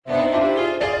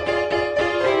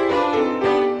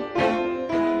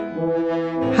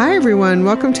Hi, everyone.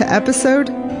 Welcome to episode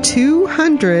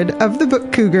 200 of the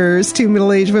Book Cougars, two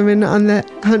middle-aged women on the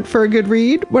hunt for a good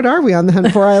read. What are we on the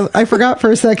hunt for? I forgot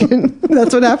for a second.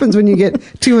 That's what happens when you get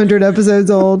 200 episodes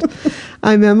old.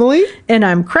 I'm Emily. And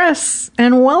I'm Chris.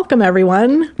 And welcome,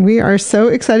 everyone. We are so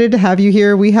excited to have you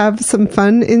here. We have some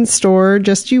fun in store.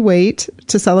 Just you wait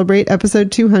to celebrate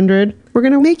episode 200. We're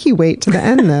going to make you wait to the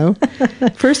end, though.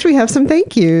 First, we have some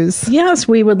thank yous. Yes,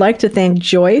 we would like to thank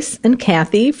Joyce and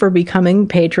Kathy for becoming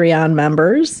Patreon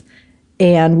members.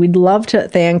 And we'd love to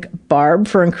thank Barb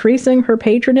for increasing her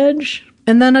patronage.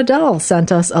 And then Adele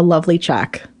sent us a lovely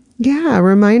check. Yeah, a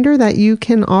reminder that you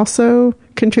can also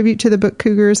contribute to the Book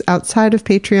Cougars outside of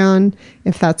Patreon.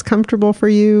 If that's comfortable for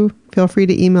you, feel free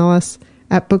to email us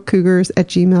at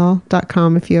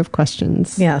bookcougars@gmail.com if you have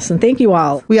questions. Yes, and thank you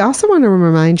all. We also want to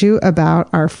remind you about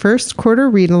our first quarter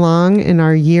read-along in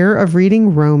our year of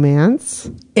reading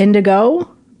romance. Indigo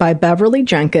by Beverly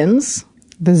Jenkins.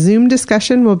 The Zoom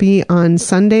discussion will be on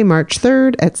Sunday, March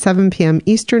 3rd at 7 p.m.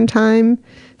 Eastern Time.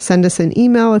 Send us an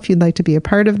email if you'd like to be a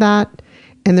part of that.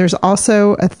 And there's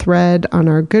also a thread on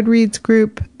our Goodreads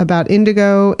group about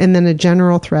Indigo and then a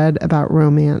general thread about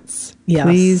romance. Yes.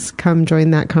 Please come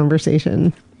join that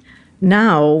conversation.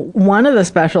 Now, one of the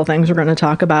special things we're going to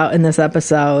talk about in this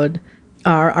episode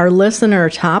are our listener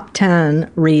top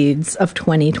 10 reads of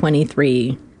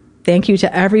 2023. Thank you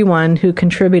to everyone who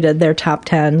contributed their top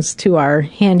 10s to our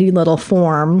handy little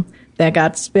form that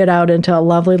got spit out into a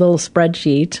lovely little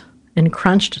spreadsheet and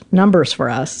crunched numbers for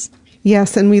us.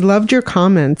 Yes, and we loved your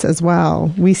comments as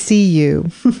well. We see you.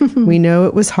 We know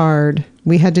it was hard.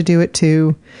 We had to do it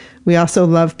too. We also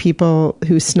love people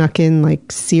who snuck in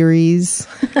like series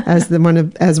as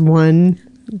one.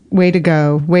 Way to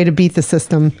go. Way to beat the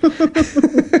system.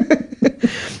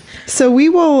 So we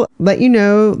will let you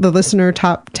know the listener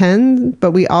top 10,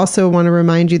 but we also want to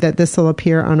remind you that this will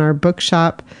appear on our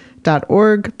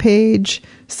bookshop.org page.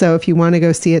 So if you want to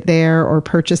go see it there or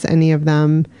purchase any of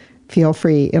them, feel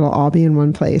free. It'll all be in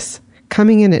one place.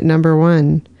 Coming in at number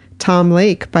 1, Tom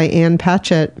Lake by Ann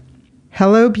Patchett.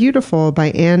 Hello Beautiful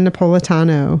by Ann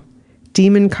Napolitano.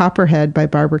 Demon Copperhead by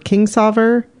Barbara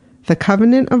Kingsolver. The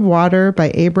Covenant of Water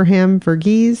by Abraham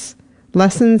Verghese.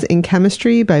 Lessons in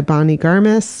Chemistry by Bonnie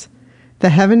Garmis. The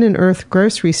Heaven and Earth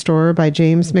Grocery Store by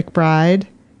James McBride.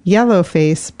 Yellow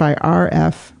Face by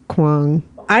R.F. Kuang.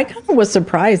 I kind of was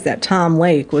surprised that Tom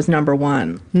Lake was number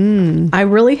 1. I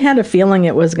really had a feeling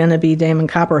it was going to be Damon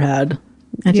Copperhead.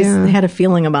 I just had a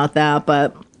feeling about that,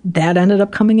 but that ended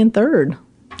up coming in 3rd.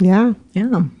 Yeah.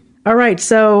 Yeah. All right.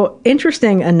 So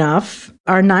interesting enough,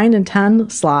 our 9 and 10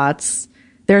 slots,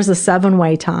 there's a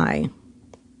 7-way tie,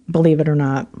 believe it or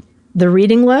not. The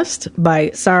Reading List by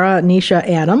Sarah Nisha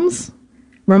Adams.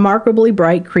 Remarkably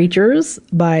Bright Creatures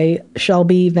by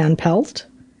Shelby Van Pelt.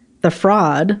 The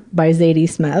Fraud by Zadie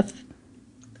Smith.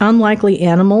 Unlikely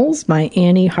Animals by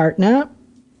Annie Hartnett.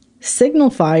 Signal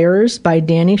Fires by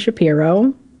Danny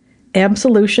Shapiro.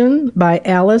 Absolution by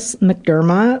Alice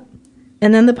McDermott.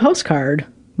 And then The Postcard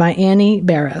by Annie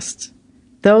Barrist.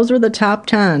 Those were the top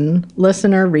 10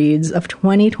 listener reads of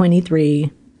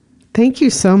 2023. Thank you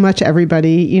so much,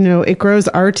 everybody. You know, it grows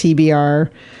our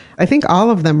TBR. I think all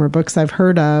of them are books I've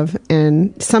heard of,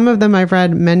 and some of them I've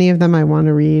read, many of them I want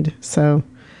to read. So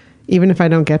even if I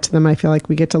don't get to them, I feel like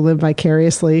we get to live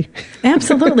vicariously.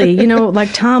 Absolutely. You know,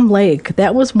 like Tom Lake,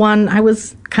 that was one I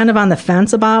was kind of on the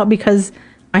fence about because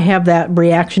I have that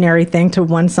reactionary thing to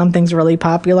when something's really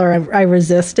popular. I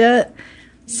resist it.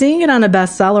 Seeing it on a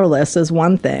bestseller list is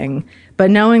one thing, but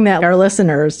knowing that our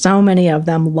listeners, so many of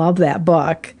them love that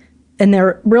book, and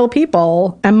they're real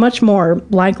people, I'm much more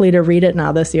likely to read it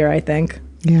now this year, I think.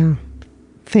 Yeah.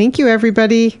 Thank you,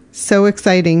 everybody. So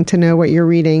exciting to know what you're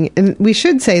reading. And we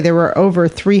should say there were over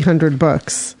 300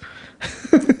 books.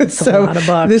 It's a lot of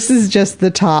books. This is just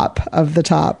the top of the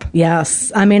top.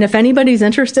 Yes. I mean, if anybody's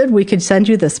interested, we could send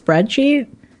you the spreadsheet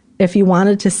if you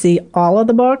wanted to see all of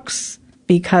the books,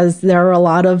 because there are a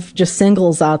lot of just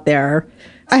singles out there.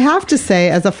 I have to say,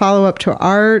 as a follow-up to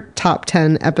our top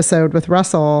 10 episode with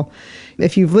Russell,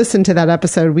 if you've listened to that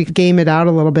episode, we game it out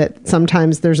a little bit.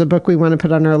 Sometimes there's a book we want to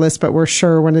put on our list, but we're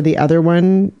sure one of the other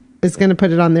one is going to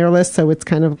put it on their list. So it's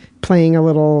kind of playing a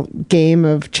little game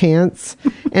of chance.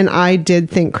 And I did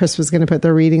think Chris was going to put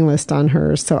the reading list on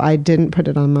hers, so I didn't put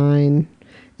it on mine.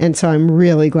 And so I'm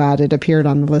really glad it appeared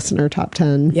on the listener top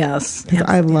 10. Yes. Because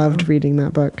I loved reading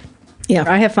that book. Yeah,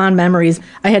 I have fond memories.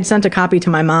 I had sent a copy to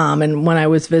my mom, and when I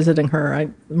was visiting her,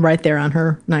 right there on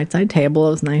her nightside table,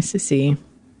 it was nice to see.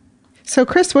 So,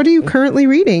 Chris, what are you currently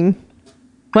reading?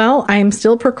 Well, I'm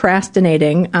still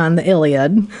procrastinating on the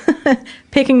Iliad.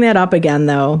 Picking that up again,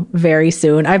 though, very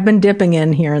soon. I've been dipping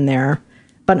in here and there.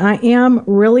 But I am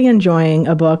really enjoying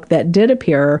a book that did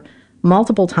appear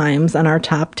multiple times on our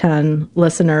top 10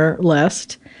 listener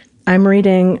list. I'm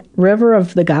reading River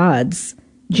of the Gods,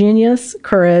 Genius,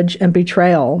 Courage, and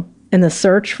Betrayal in the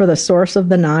Search for the Source of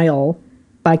the Nile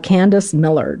by Candace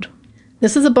Millard.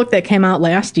 This is a book that came out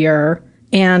last year,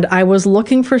 and I was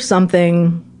looking for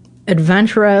something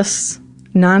adventurous,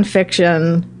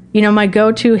 nonfiction. You know, my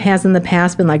go-to has in the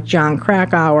past been like Jon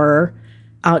Krakauer,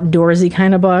 outdoorsy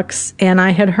kind of books, and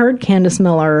I had heard Candace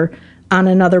Miller on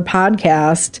another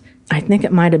podcast. I think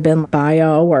it might have been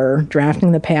Bio or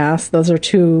Drafting the Past. Those are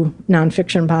two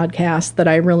nonfiction podcasts that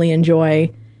I really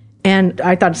enjoy. And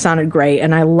I thought it sounded great.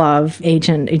 And I love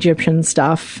ancient Egyptian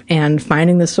stuff. And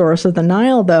finding the source of the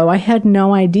Nile, though, I had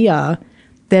no idea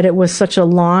that it was such a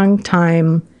long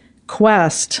time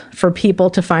quest for people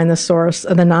to find the source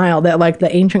of the Nile, that like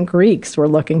the ancient Greeks were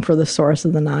looking for the source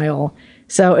of the Nile.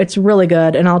 So it's really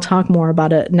good. And I'll talk more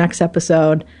about it next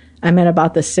episode. I'm at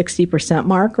about the 60%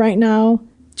 mark right now.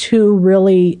 Two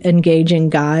really engaging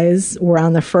guys were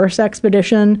on the first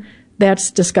expedition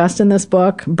that's discussed in this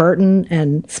book, Burton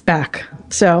and Speck.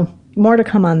 So more to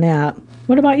come on that.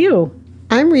 What about you?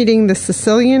 I'm reading The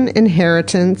Sicilian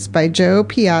Inheritance by Jo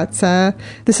Piazza.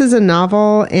 This is a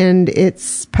novel, and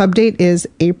its pub date is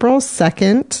April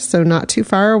 2nd, so not too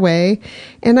far away.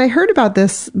 And I heard about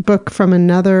this book from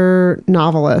another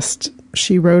novelist.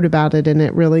 She wrote about it, and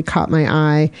it really caught my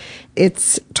eye.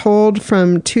 It's told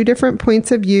from two different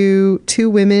points of view, two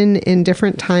women in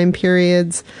different time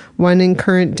periods, one in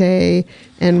current day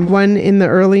and one in the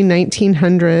early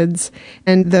 1900s.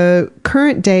 And the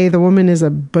current day, the woman is a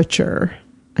butcher.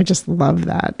 I just love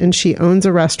that. And she owns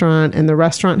a restaurant, and the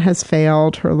restaurant has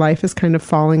failed. Her life is kind of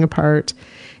falling apart.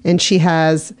 And she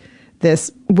has this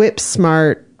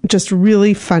whip-smart, just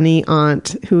really funny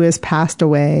aunt who has passed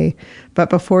away. But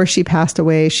before she passed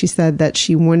away, she said that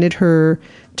she wanted her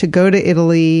to go to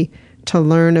Italy to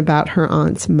learn about her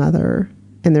aunt's mother.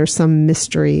 And there's some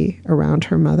mystery around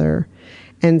her mother.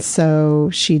 And so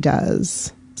she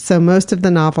does. So most of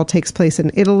the novel takes place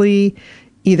in Italy,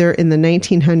 either in the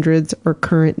 1900s or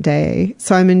current day.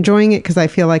 So I'm enjoying it because I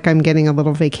feel like I'm getting a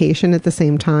little vacation at the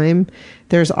same time.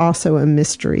 There's also a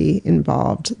mystery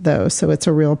involved, though, so it's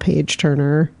a real page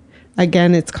turner.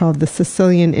 Again, it's called The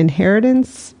Sicilian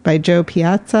Inheritance by Jo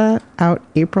Piazza, out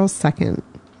April 2nd.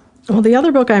 Well, the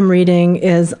other book I'm reading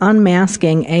is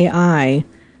Unmasking AI,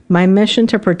 My Mission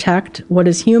to Protect What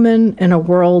is Human in a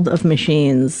World of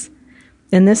Machines.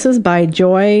 And this is by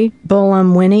Joy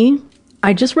Buolamwini.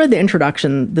 I just read the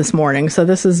introduction this morning, so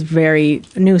this is very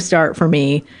new start for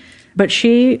me. But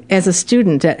she, as a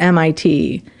student at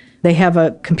MIT, they have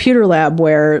a computer lab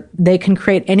where they can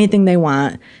create anything they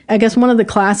want. I guess one of the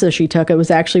classes she took, it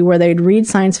was actually where they'd read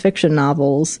science fiction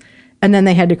novels, and then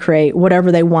they had to create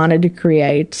whatever they wanted to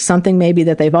create, something maybe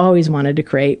that they've always wanted to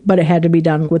create, but it had to be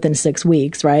done within 6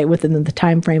 weeks, right, within the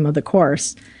time frame of the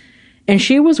course. And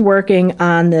she was working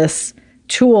on this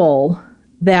tool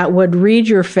that would read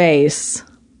your face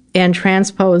and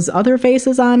transpose other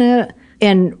faces on it.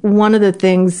 And one of the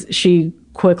things she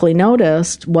quickly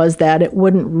noticed was that it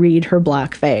wouldn't read her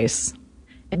black face.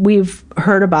 We've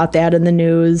heard about that in the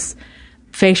news.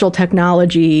 Facial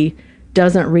technology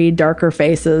doesn't read darker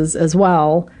faces as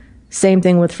well. Same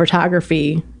thing with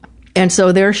photography. And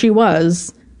so there she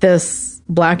was, this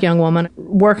black young woman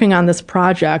working on this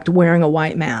project wearing a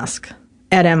white mask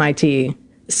at MIT.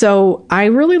 So I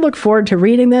really look forward to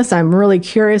reading this. I'm really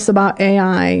curious about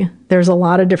AI. There's a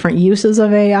lot of different uses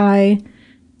of AI.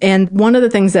 And one of the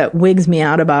things that wigs me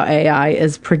out about AI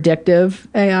is predictive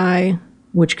AI,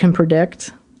 which can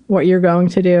predict what you're going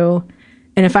to do.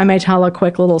 And if I may tell a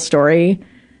quick little story,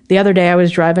 the other day I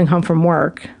was driving home from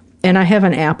work, and I have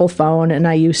an Apple phone, and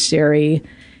I use Siri.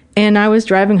 And I was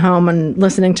driving home and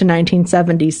listening to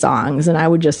 1970s songs, and I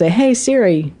would just say, hey,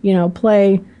 Siri,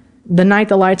 play The Night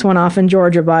the Lights Went Off in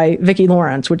Georgia by Vicki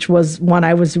Lawrence, which was one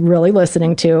I was really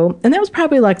listening to. And that was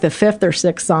probably like the fifth or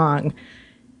sixth song.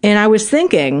 And I was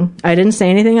thinking, I didn't say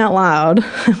anything out loud,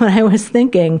 but I was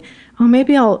thinking, oh,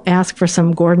 maybe I'll ask for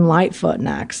some Gordon Lightfoot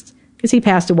next, because he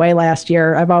passed away last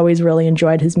year. I've always really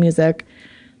enjoyed his music.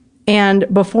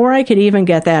 And before I could even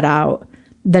get that out,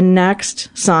 the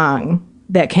next song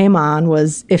that came on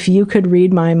was If You Could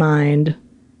Read My Mind.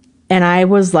 And I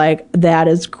was like, that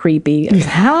is creepy as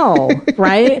hell,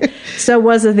 right? So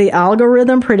was it the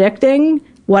algorithm predicting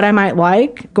what I might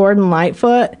like, Gordon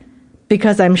Lightfoot?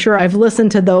 Because I'm sure I've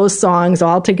listened to those songs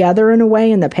all together in a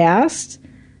way in the past.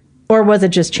 Or was it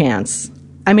just chance?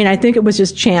 I mean, I think it was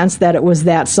just chance that it was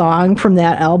that song from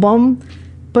that album.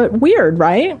 But weird,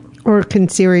 right? Or can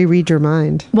Siri read your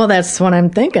mind? Well, that's what I'm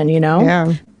thinking,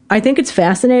 Yeah. I think it's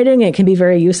fascinating. It can be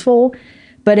very useful.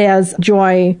 But as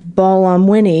Joy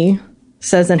Bolam-Winnie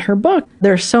says in her book,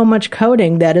 there's so much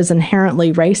coding that is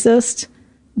inherently racist,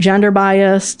 gender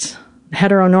biased,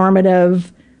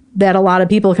 heteronormative, that a lot of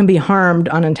people can be harmed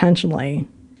unintentionally.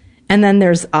 And then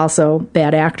there's also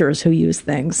bad actors who use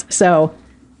things. So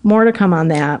more to come on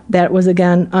that. That was,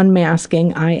 again,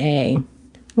 Unmasking IA.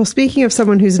 Well, speaking of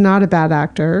someone who's not a bad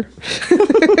actor,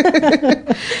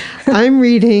 I'm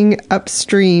reading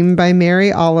Upstream by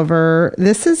Mary Oliver.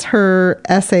 This is her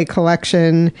essay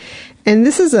collection. And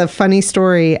this is a funny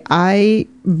story. I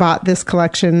bought this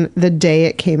collection the day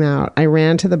it came out. I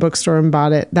ran to the bookstore and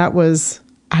bought it. That was,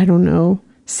 I don't know,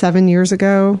 7 years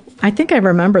ago. I think I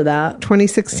remember that.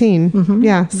 2016. Mm-hmm.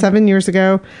 Yeah, 7 years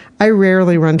ago. I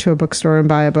rarely run to a bookstore and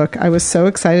buy a book. I was so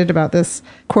excited about this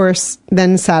course,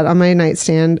 then sat on my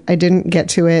nightstand. I didn't get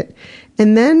to it.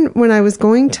 And then when I was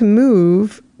going to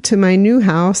move to my new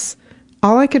house,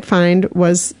 all I could find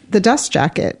was the dust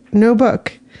jacket, no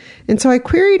book. And so I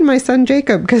queried my son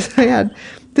Jacob because I had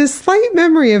this slight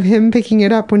memory of him picking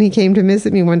it up when he came to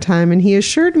visit me one time, and he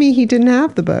assured me he didn't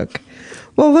have the book.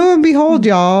 Well, lo and behold,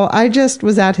 y'all, I just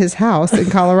was at his house in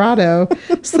Colorado,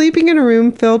 sleeping in a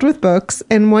room filled with books,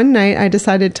 and one night I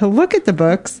decided to look at the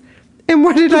books, and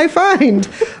what did I find?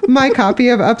 My copy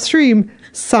of Upstream,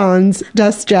 Sans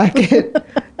Dust Jacket.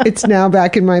 It's now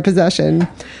back in my possession.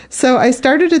 So I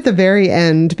started at the very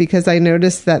end because I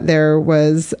noticed that there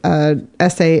was an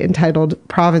essay entitled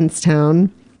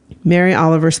Provincetown. Mary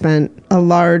Oliver spent a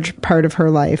large part of her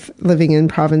life living in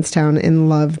Provincetown and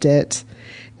loved it.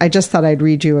 I just thought I'd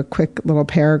read you a quick little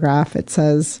paragraph. It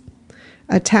says,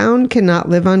 "A town cannot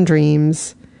live on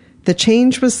dreams. The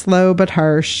change was slow but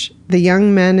harsh. The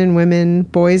young men and women,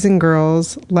 boys and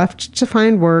girls, left to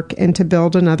find work and to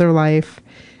build another life.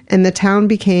 And the town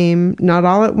became, not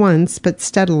all at once, but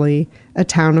steadily, a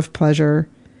town of pleasure.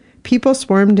 People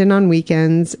swarmed in on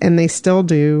weekends, and they still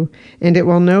do, and it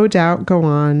will no doubt go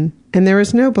on. And there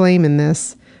is no blame in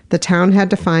this. The town had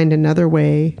to find another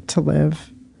way to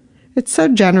live." It's so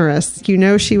generous. You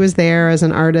know, she was there as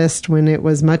an artist when it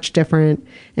was much different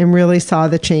and really saw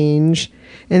the change.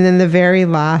 And then the very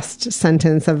last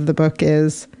sentence of the book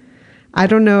is, "I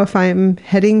don't know if I'm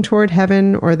heading toward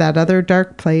heaven or that other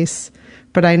dark place,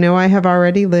 but I know I have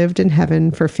already lived in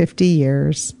heaven for 50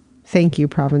 years. Thank you,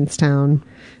 Provincetown."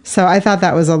 So I thought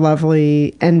that was a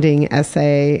lovely ending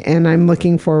essay, and I'm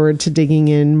looking forward to digging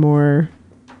in more.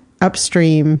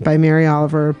 Upstream by Mary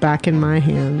Oliver, back in my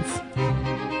hands.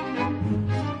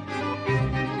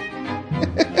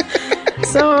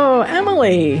 So,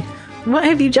 Emily, what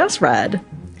have you just read?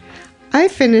 I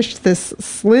finished this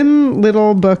slim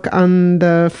little book on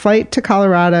the flight to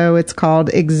Colorado. It's called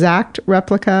Exact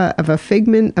Replica of a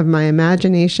Figment of My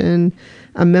Imagination,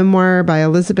 a memoir by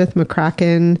Elizabeth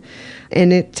McCracken.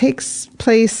 And it takes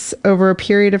place over a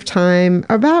period of time,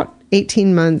 about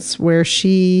 18 months, where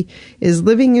she is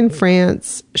living in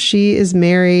France. She is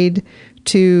married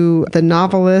to the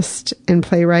novelist and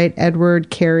playwright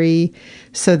Edward Carey.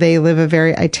 So they live a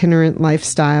very itinerant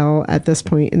lifestyle at this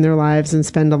point in their lives and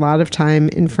spend a lot of time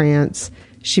in France.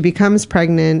 She becomes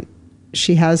pregnant.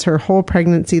 She has her whole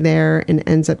pregnancy there and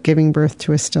ends up giving birth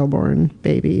to a stillborn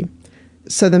baby.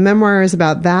 So the memoir is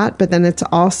about that, but then it's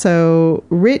also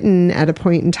written at a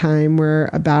point in time where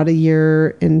about a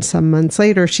year and some months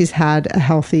later, she's had a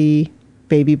healthy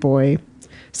baby boy.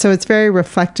 So it's very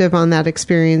reflective on that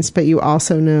experience, but you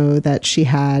also know that she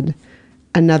had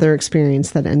another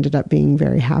experience that ended up being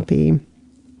very happy.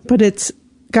 But it's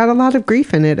got a lot of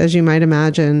grief in it, as you might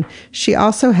imagine. She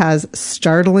also has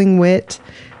startling wit.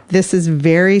 This is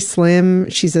very slim.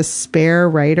 She's a spare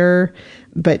writer,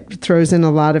 but throws in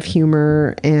a lot of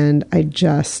humor, and I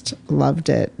just loved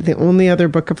it. The only other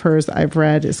book of hers I've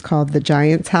read is called The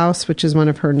Giant's House, which is one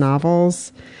of her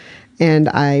novels, and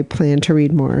I plan to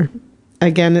read more.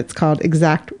 Again, it's called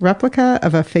Exact Replica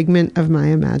of a Figment of My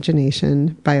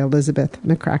Imagination by Elizabeth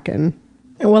McCracken.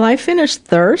 Well, I finished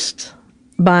Thirst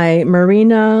by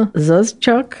Marina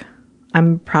Zuzchuk.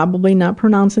 I'm probably not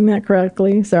pronouncing that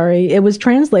correctly. Sorry. It was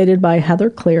translated by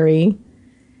Heather Cleary,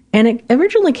 and it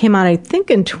originally came out, I think,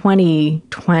 in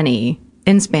 2020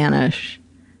 in Spanish.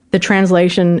 The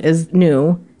translation is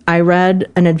new. I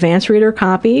read an advanced reader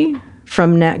copy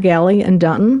from NetGalley and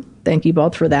Dutton. Thank you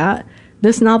both for that.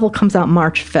 This novel comes out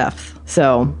March 5th,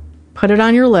 so put it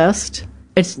on your list.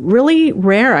 It's really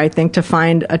rare, I think, to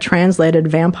find a translated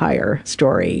vampire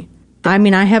story. I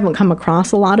mean, I haven't come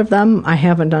across a lot of them. I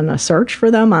haven't done a search for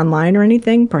them online or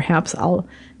anything. Perhaps I'll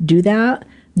do that.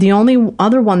 The only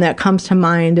other one that comes to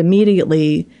mind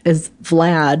immediately is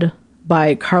Vlad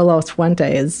by Carlos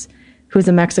Fuentes, who's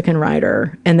a Mexican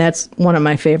writer, and that's one of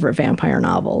my favorite vampire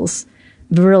novels.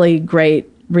 Really great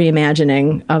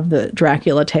reimagining of the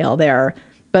Dracula tale there.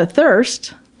 But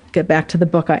Thirst, get back to the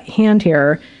book at hand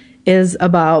here, is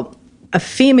about a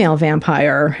female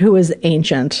vampire who is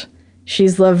ancient.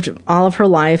 She's lived all of her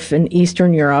life in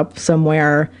Eastern Europe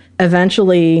somewhere,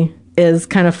 eventually is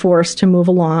kind of forced to move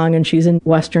along, and she's in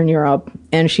Western Europe,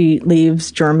 and she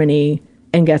leaves Germany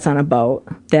and gets on a boat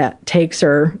that takes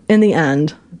her, in the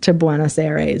end, to Buenos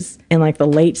Aires in like the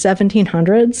late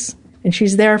 1700s. And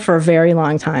she's there for a very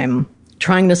long time,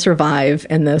 trying to survive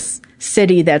in this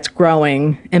city that's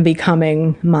growing and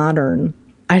becoming modern.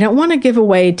 I don't want to give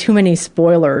away too many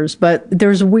spoilers, but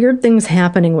there's weird things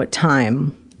happening with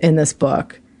time in this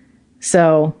book.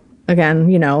 So again,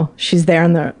 you know, she's there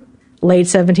in the late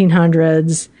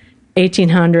 1700s,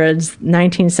 1800s,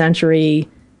 19th century,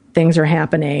 things are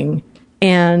happening.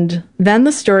 And then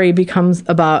the story becomes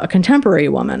about a contemporary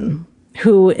woman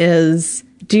who is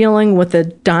dealing with the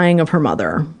dying of her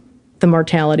mother, the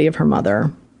mortality of her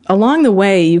mother. Along the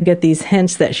way, you get these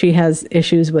hints that she has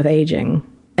issues with aging.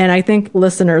 And I think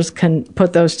listeners can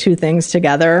put those two things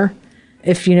together.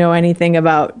 If you know anything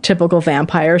about typical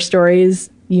vampire stories,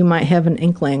 you might have an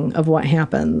inkling of what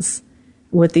happens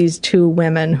with these two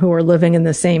women who are living in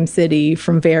the same city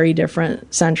from very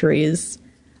different centuries.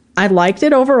 I liked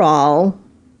it overall.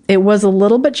 It was a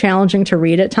little bit challenging to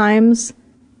read at times,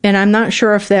 and I'm not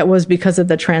sure if that was because of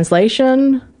the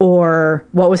translation or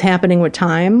what was happening with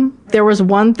time. There was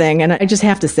one thing, and I just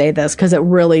have to say this because it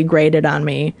really grated on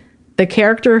me. The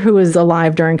character who is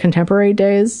alive during contemporary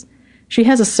days, she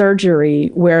has a surgery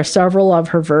where several of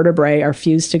her vertebrae are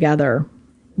fused together.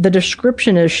 The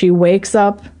description is she wakes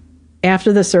up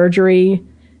after the surgery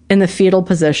in the fetal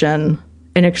position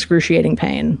in excruciating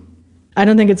pain. I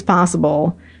don't think it's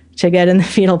possible to get in the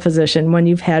fetal position when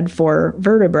you've had 4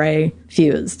 vertebrae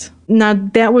fused. Now,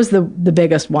 that was the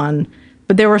biggest one,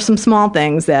 but there were some small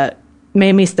things that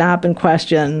made me stop and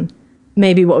question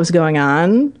maybe what was going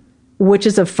on, which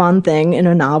is a fun thing in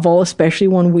a novel, especially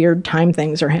when weird time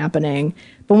things are happening.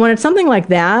 But when it's something like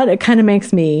that, it kind of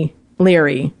makes me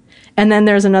leery. And then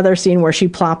there's another scene where she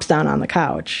plops down on the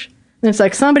couch. And it's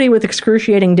like somebody with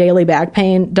excruciating daily back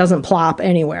pain doesn't plop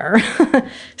anywhere.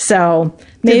 So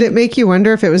maybe, did it make you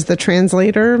wonder if it was the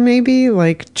translator, maybe,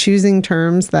 like choosing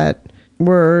terms that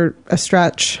were a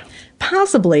stretch?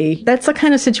 Possibly. That's the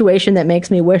kind of situation that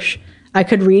makes me wish I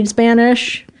could read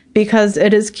Spanish, because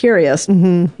it is curious.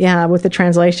 Mm-hmm. Yeah, with the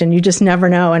translation, you just never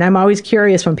know. And I'm always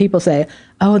curious when people say,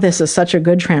 oh, this is such a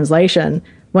good translation,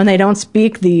 when they don't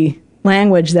speak the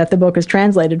language that the book is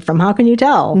translated from. How can you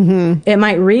tell? Mm-hmm. It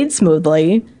might read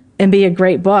smoothly and be a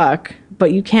great book,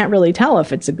 but you can't really tell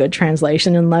if it's a good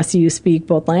translation unless you speak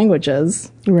both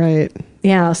languages. Right.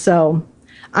 Yeah, so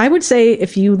I would say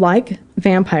if you like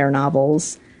vampire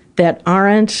novels that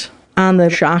aren't on the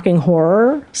shocking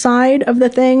horror side of the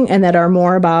thing and that are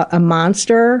more about a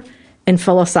monster and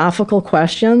philosophical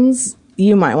questions,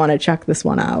 you might want to check this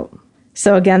one out.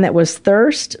 So again, that was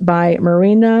Thirst by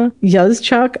Marina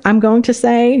Yuzchuk, I'm going to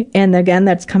say. And again,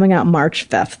 that's coming out March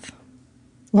 5th.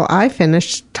 Well, I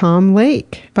finished Tom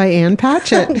Lake by Ann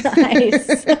Patchett.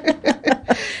 Nice.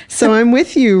 So I'm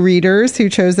with you, readers who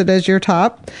chose it as your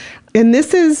top. And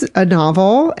this is a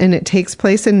novel, and it takes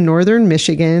place in northern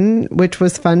Michigan, which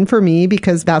was fun for me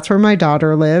because that's where my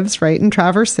daughter lives, right in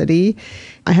Traverse City.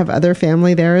 I have other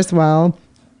family there as well.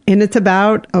 And it's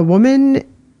about a woman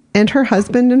and her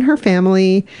husband and her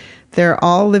family. They're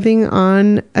all living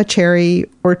on a cherry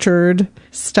orchard,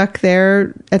 stuck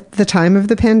there at the time of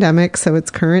the pandemic, so it's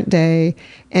current day.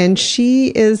 And she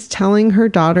is telling her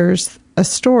daughters a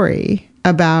story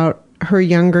about her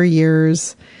younger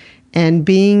years and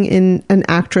being an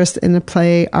actress in the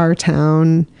play Our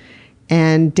Town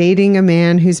and dating a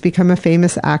man who's become a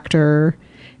famous actor.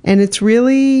 And it's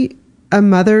really a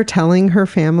mother telling her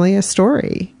family a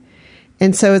story.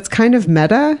 And so it's kind of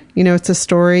meta, you know, it's a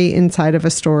story inside of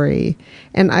a story.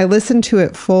 And I listened to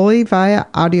it fully via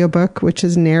audiobook, which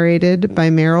is narrated by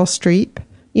Meryl Streep.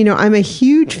 You know, I'm a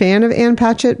huge fan of Ann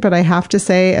Patchett, but I have to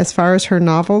say, as far as her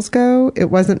novels go, it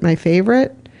wasn't my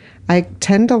favorite. I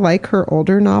tend to like her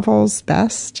older novels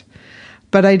best,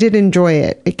 but I did enjoy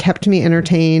it. It kept me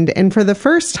entertained. And for the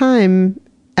first time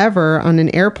ever on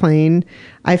an airplane,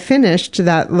 I finished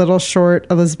that little short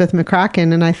Elizabeth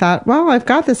McCracken, and I thought, well, I've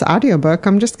got this audiobook.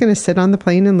 I'm just going to sit on the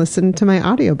plane and listen to my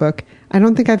audiobook. I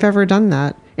don't think I've ever done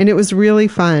that. And it was really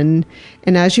fun.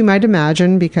 And as you might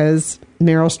imagine, because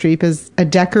Meryl Streep is a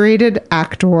decorated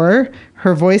actor,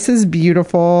 her voice is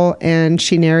beautiful, and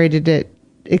she narrated it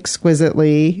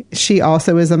exquisitely. She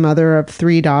also is a mother of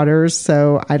 3 daughters,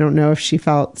 so I don't know if she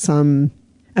felt some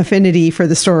affinity for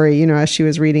the story, as she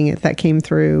was reading it, that came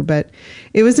through. But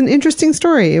it was an interesting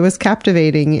story. It was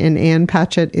captivating, and Ann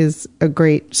Patchett is a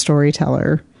great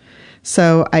storyteller.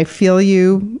 So I feel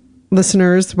you,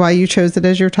 listeners, why you chose it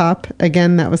as your top.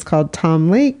 Again, that was called Tom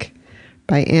Lake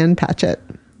by Ann Patchett,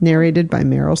 narrated by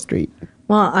Meryl Streep.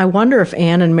 Well, I wonder if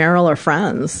Anne and Meryl are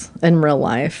friends in real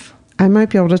life. I might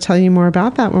be able to tell you more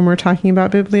about that when we're talking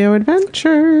about Biblio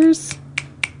Adventures.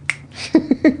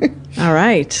 All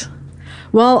right.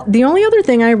 Well, the only other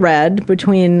thing I read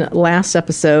between last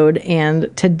episode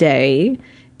and today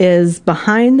is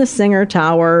Behind the Singer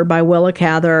Tower by Willa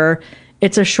Cather.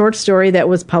 It's a short story that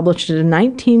was published in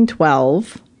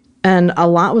 1912, and a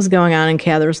lot was going on in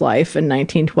Cather's life in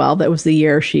 1912. That was the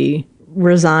year she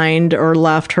resigned or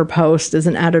left her post as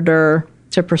an editor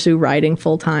to pursue writing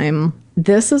full-time.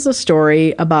 This is a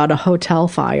story about a hotel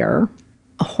fire,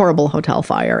 a horrible hotel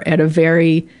fire at a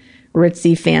very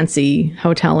ritzy, fancy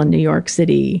hotel in New York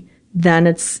City. Then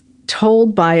it's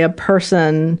told by a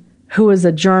person who is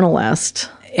a journalist.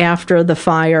 After the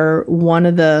fire, one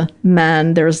of the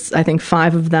men, there's, I think,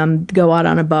 5 of them, go out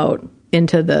on a boat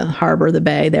into the harbor, the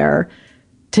bay there,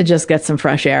 to just get some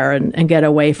fresh air and get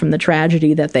away from the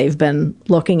tragedy that they've been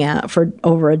looking at for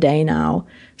over a day now.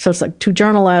 So it's like 2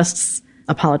 journalists,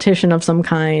 a politician of some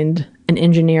kind, an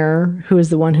engineer who is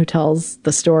the one who tells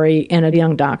the story, and a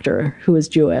young doctor who is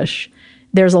Jewish.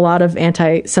 There's a lot of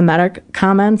anti-Semitic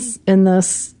comments in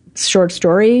this short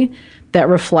story that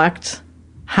reflect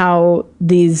how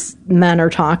these men are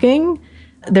talking.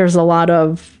 There's a lot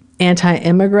of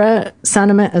anti-immigrant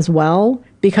sentiment as well,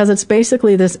 because it's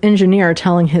basically this engineer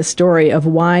telling his story of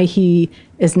why he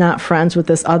is not friends with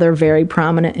this other very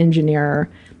prominent engineer.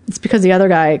 It's because the other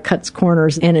guy cuts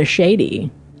corners and is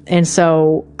shady. And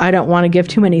so I don't want to give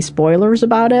too many spoilers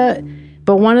about it,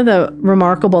 but one of the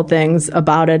remarkable things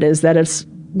about it is that it's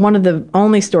one of the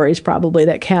only stories probably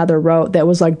that Cather wrote that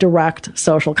was like direct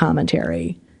social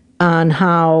commentary on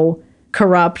how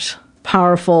corrupt,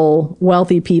 powerful,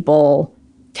 wealthy people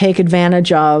take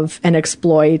advantage of and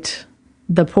exploit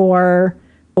the poor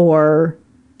or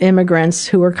immigrants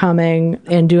who are coming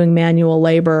and doing manual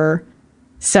labor.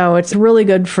 So it's really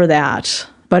good for that.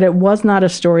 But it was not a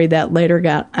story that later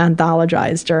got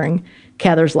anthologized during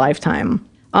Cather's lifetime.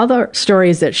 Other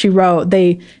stories that she wrote,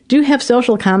 they do have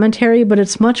social commentary, but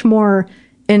it's much more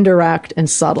indirect and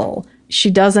subtle. She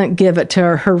doesn't give it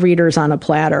to her readers on a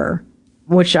platter,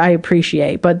 which I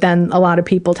appreciate. But then a lot of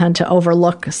people tend to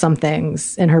overlook some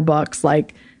things in her books.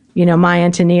 Like, My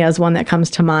Antonia is one that comes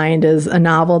to mind, is a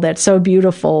novel that's so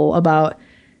beautiful about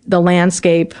the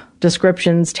landscape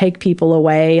descriptions take people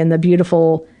away, and the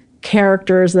beautiful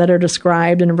characters that are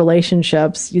described in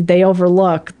relationships, they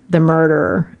overlook the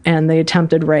murder and the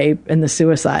attempted rape and the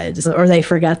suicides, or they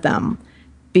forget them,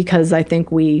 because I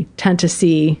think we tend to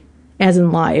see, as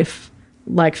in life,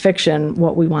 like fiction,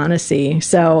 what we want to see.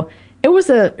 So it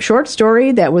was a short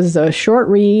story that was a short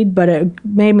read, but it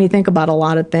made me think about a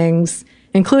lot of things,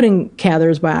 including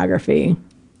Cather's biography.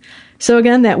 So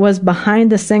again, that was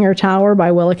Behind the Singer Tower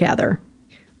by Willa Cather.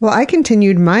 Well, I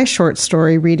continued my short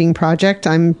story reading project.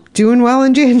 I'm doing well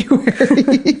in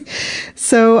January.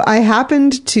 So I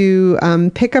happened to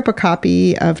pick up a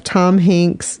copy of Tom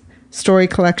Hanks' story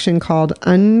collection called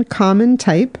Uncommon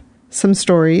Type, Some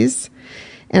Stories.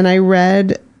 And I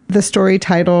read the story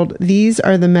titled, These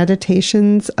Are the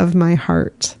Meditations of My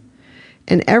Heart.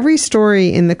 And every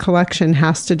story in the collection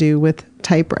has to do with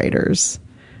typewriters.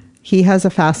 He has a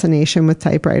fascination with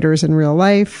typewriters in real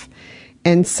life.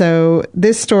 And so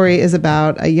this story is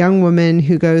about a young woman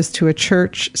who goes to a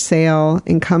church sale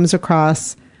and comes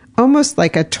across almost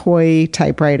like a toy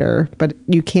typewriter, but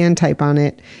you can type on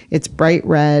it. It's bright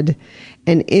red.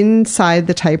 And inside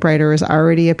the typewriter is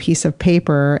already a piece of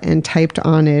paper, and typed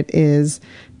on it is,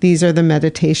 These are the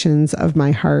meditations of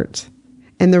my heart.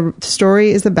 And the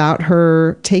story is about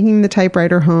her taking the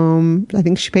typewriter home. I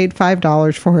think she paid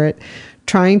 $5 for it,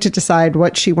 trying to decide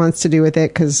what she wants to do with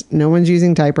it because no one's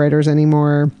using typewriters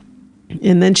anymore.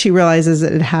 And then she realizes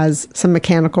that it has some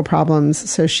mechanical problems.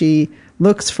 So she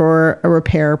looks for a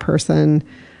repair person,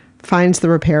 finds the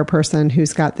repair person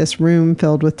who's got this room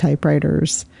filled with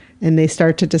typewriters, and they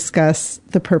start to discuss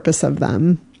the purpose of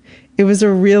them. It was a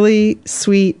really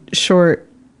sweet, short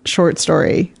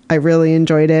story. I really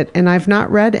enjoyed it. And I've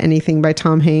not read anything by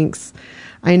Tom Hanks.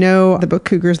 I know the Book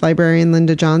Cougars librarian,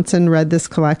 Linda Johnson, read this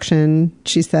collection,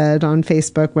 she said on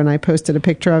Facebook when I posted a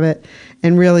picture of it,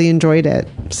 and really enjoyed it.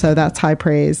 So that's high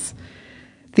praise.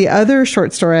 The other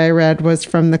short story I read was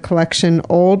from the collection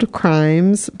Old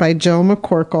Crimes by Jill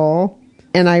McCorkle.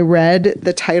 and I read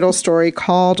the title story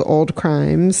called Old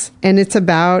Crimes. And it's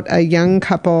about a young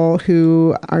couple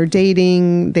who are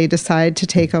dating. They decide to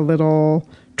take a little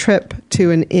trip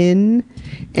to an inn.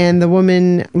 And the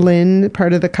woman, Lynn,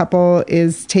 part of the couple,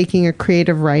 is taking a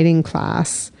creative writing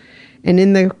class. And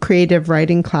in the creative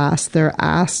writing class, they're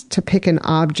asked to pick an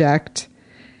object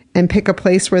and pick a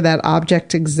place where that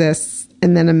object exists,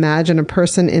 and then imagine a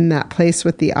person in that place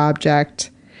with the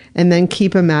object, and then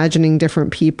keep imagining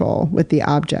different people with the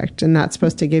object. And that's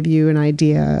supposed to give you an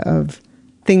idea of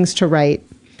things to write.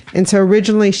 And so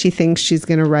originally she thinks she's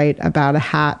going to write about a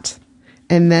hat.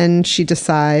 And then she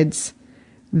decides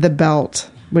the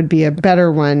belt would be a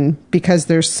better one because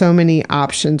there's so many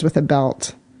options with a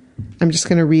belt. I'm just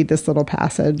going to read this little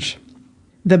passage.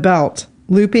 The belt,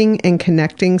 looping and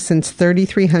connecting since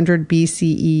 3300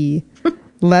 BCE.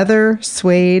 Leather,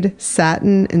 suede,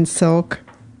 satin, and silk,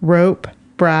 rope,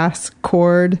 brass,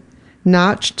 cord,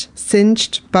 notched,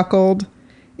 cinched, buckled.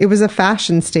 It was a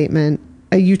fashion statement,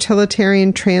 a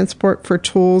utilitarian transport for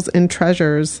tools and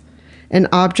treasures, an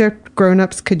object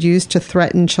grown-ups could use to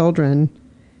threaten children.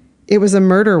 It was a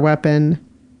murder weapon,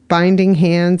 binding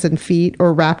hands and feet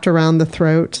or wrapped around the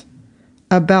throat.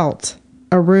 A belt,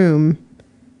 a room.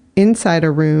 Inside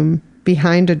a room,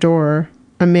 behind a door,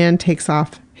 a man takes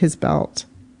off his belt.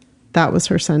 That was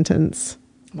her sentence.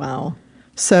 Wow.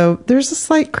 So there's a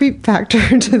slight creep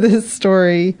factor to this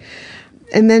story.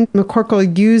 And then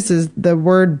McCorkle uses the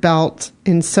word belt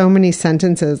in so many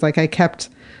sentences. Like I kept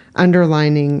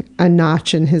underlining a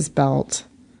notch in his belt.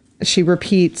 She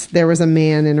repeats, there was a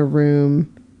man in a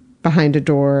room behind a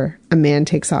door. A man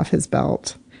takes off his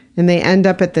belt. And they end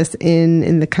up at this inn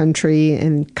in the country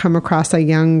and come across a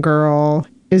young girl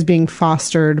who's being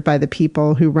fostered by the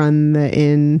people who run the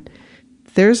inn.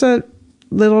 There's a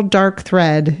little dark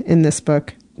thread in this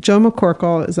book. Jill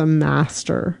McCorkle is a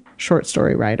master short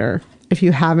story writer. If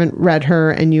you haven't read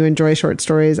her and you enjoy short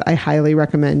stories, I highly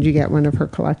recommend you get one of her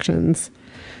collections.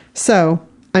 So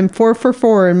I'm 4 for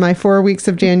 4 in my 4 weeks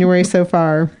of January so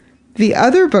far. The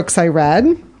other books I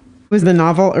read was the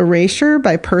novel Erasure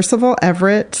by Percival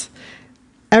Everett.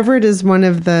 Everett is one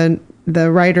of the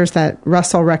writers that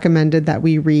Russell recommended that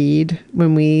we read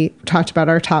when we talked about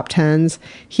our top 10s.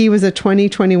 He was a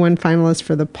 2021 finalist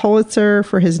for the Pulitzer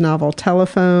for his novel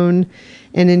Telephone.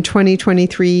 And in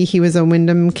 2023, he was a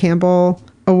Wyndham Campbell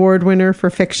Award winner for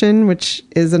fiction, which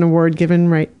is an award given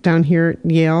right down here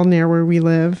at Yale, near where we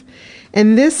live.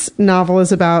 And this novel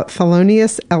is about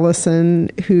Thelonious Ellison,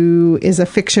 who is a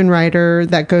fiction writer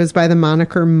that goes by the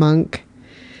moniker Monk.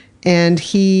 And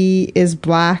he is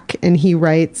Black, and he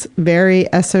writes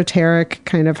very esoteric,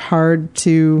 kind of hard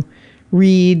to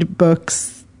read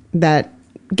books that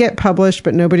get published,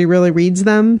 but nobody really reads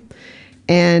them.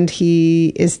 And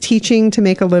he is teaching to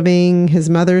make a living. His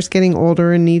mother's getting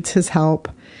older and needs his help.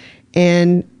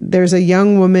 And there's a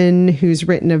young woman who's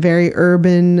written a very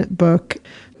urban book,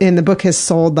 and the book has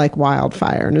sold like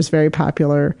wildfire and is very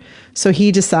popular. So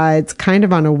he decides, kind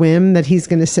of on a whim, that he's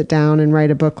going to sit down and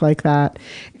write a book like that.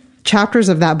 Chapters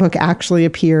of that book actually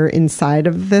appear inside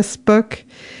of this book.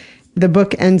 The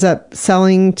book ends up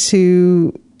selling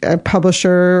to a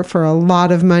publisher for a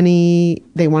lot of money.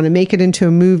 They want to make it into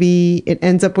a movie. It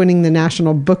ends up winning the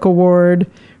National Book Award,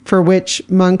 for which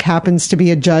Monk happens to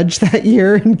be a judge that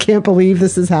year and can't believe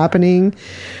this is happening.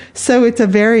 So it's a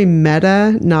very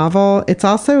meta novel. It's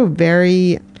also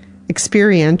very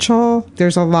experiential.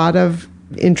 There's a lot of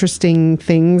interesting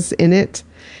things in it.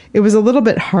 It was a little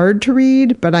bit hard to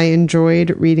read, but I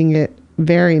enjoyed reading it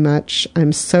very much.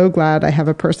 I'm so glad I have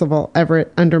a Percival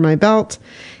Everett under my belt.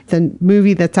 The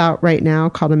movie that's out right now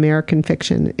called American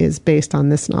Fiction is based on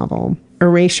this novel,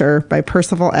 Erasure by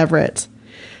Percival Everett.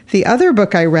 The other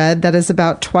book I read that is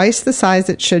about twice the size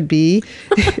it should be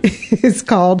is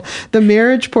called The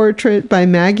Marriage Portrait by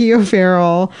Maggie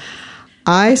O'Farrell.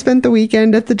 I spent the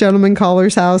weekend at the gentleman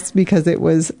caller's house because it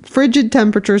was frigid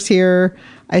temperatures here.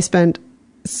 I spent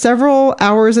several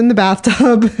hours in the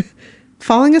bathtub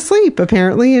falling asleep,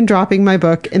 apparently, and dropping my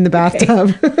book in the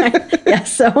bathtub. Okay. Yeah,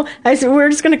 so we're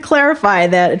just going to clarify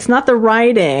that it's not the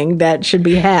writing that should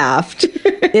be halved.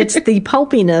 It's the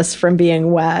pulpiness from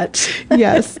being wet.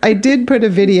 Yes, I did put a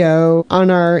video on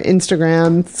our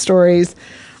Instagram stories.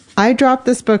 I dropped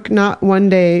this book not one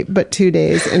day, but 2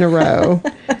 days in a row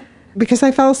because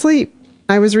I fell asleep.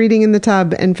 I was reading in the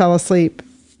tub and fell asleep.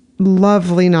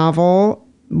 Lovely novel.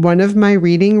 One of my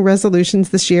reading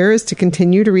resolutions this year is to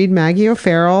continue to read Maggie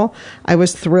O'Farrell. I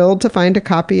was thrilled to find a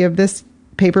copy of this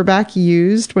paperback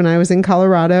used when I was in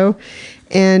Colorado.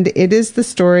 And it is the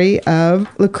story of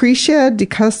Lucretia di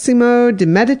Cosimo de'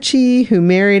 Medici, who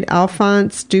married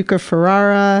Alphonse, Duke of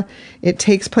Ferrara. It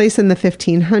takes place in the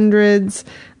 1500s.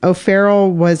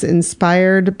 O'Farrell was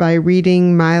inspired by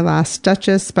reading My Last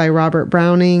Duchess by Robert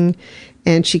Browning,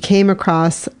 and she came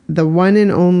across the one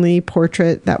and only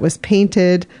portrait that was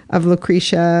painted of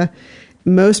Lucretia.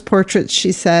 Most portraits,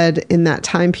 she said, in that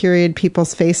time period,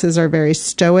 people's faces are very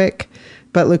stoic,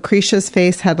 but Lucretia's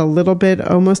face had a little bit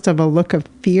almost of a look of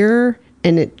fear,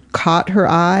 and it caught her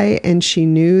eye, and she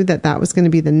knew that that was going to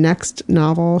be the next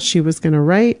novel she was going to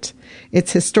write.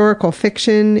 It's historical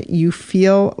fiction. You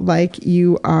feel like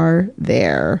you are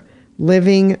there,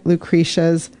 living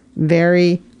Lucretia's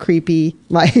very creepy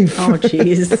life. Oh,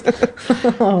 jeez.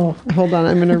 Oh. Hold on,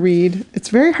 I'm going to read. It's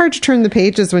very hard to turn the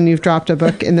pages when you've dropped a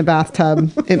book in the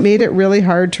bathtub. It made it really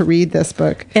hard to read this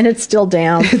book. And it's still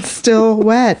damp. It's still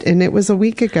wet, and it was a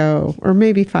week ago, or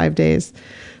maybe 5 days.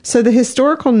 So the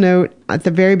historical note at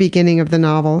the very beginning of the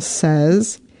novel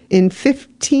says, in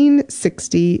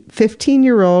 1560,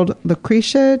 15-year-old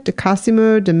Lucretia di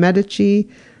Cosimo de' Medici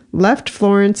left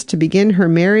Florence to begin her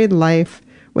married life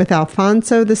with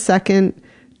Alfonso II,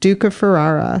 Duke of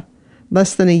Ferrara.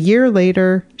 Less than a year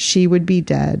later, she would be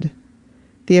dead.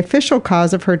 The official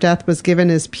cause of her death was given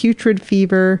as putrid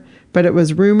fever, but it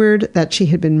was rumored that she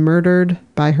had been murdered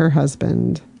by her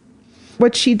husband.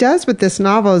 What she does with this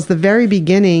novel is the very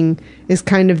beginning is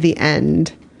kind of the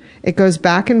end. It goes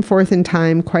back and forth in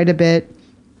time quite a bit,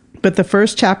 but the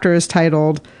first chapter is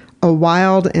titled A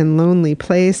Wild and Lonely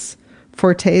Place,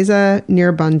 Fortezza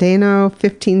near Bondeno,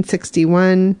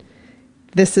 1561.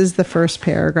 This is the first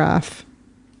paragraph.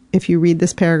 If you read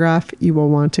this paragraph, you will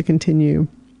want to continue.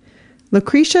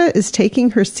 Lucretia is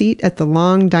taking her seat at the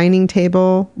long dining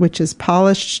table, which is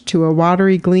polished to a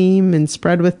watery gleam and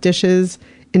spread with dishes,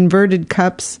 inverted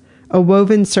cups, a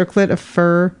woven circlet of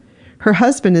fur. Her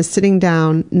husband is sitting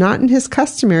down, not in his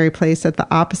customary place at the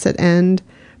opposite end,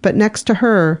 but next to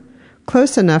her,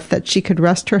 close enough that she could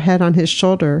rest her head on his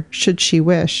shoulder, should she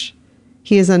wish.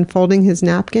 He is unfolding his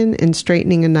napkin and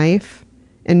straightening a knife,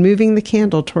 and moving the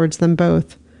candle towards them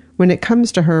both, when it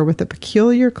comes to her with a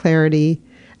peculiar clarity,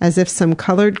 as if some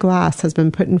colored glass has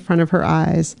been put in front of her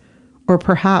eyes, or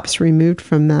perhaps removed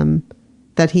from them,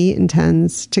 that he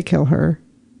intends to kill her.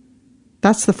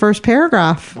 That's the first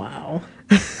paragraph. Wow.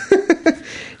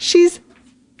 She's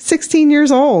 16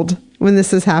 years old when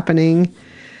this is happening.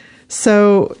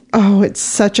 So, it's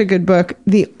such a good book.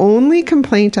 The only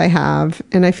complaint I have,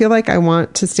 and I feel like I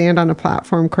want to stand on a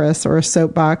platform, Chris, or a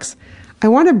soapbox, I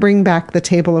want to bring back the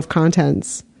table of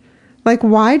contents. Like,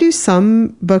 why do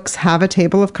some books have a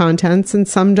table of contents and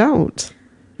some don't?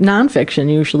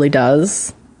 Nonfiction usually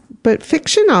does. But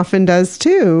fiction often does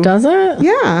too. Does it?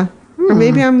 Yeah. Or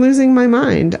maybe I'm losing my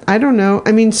mind. I don't know.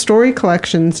 I mean, story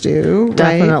collections do.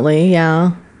 Definitely, right?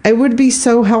 Yeah. It would be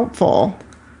so helpful,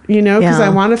 because I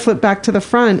want to flip back to the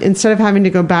front instead of having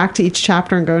to go back to each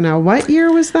chapter and go, now, what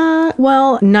year was that?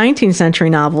 Well, 19th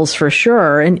century novels for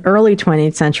sure. In early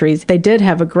 20th centuries, they did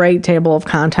have a great table of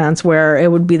contents where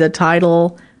it would be the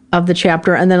title of the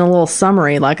chapter and then a little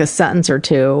summary, like a sentence or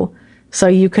two. So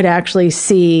you could actually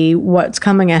see what's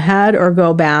coming ahead or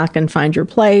go back and find your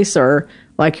place, or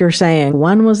like you're saying,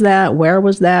 when was that? Where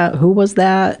was that? Who was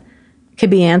that? Could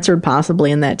be answered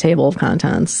possibly in that table of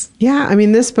contents. Yeah, I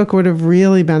mean, this book would have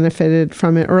really benefited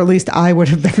from it, or at least I would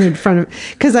have been in front of it,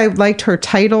 because I liked her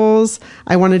titles.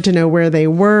 I wanted to know where they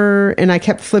were, and I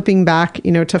kept flipping back,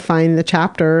 to find the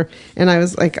chapter, and I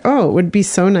was like, it would be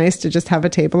so nice to just have a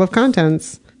table of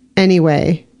contents.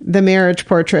 Anyway, The Marriage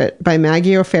Portrait by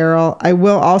Maggie O'Farrell. I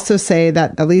will also say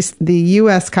that at least the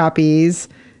U.S. copies,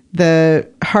 the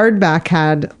hardback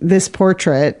had this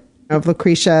portrait of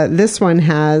Lucretia. This one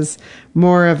has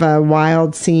more of a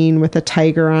wild scene with a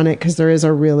tiger on it, because there is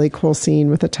a really cool scene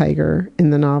with a tiger in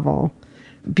the novel.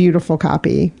 Beautiful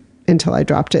copy until I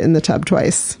dropped it in the tub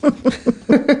twice.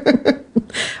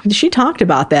 She talked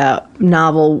about that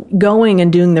novel going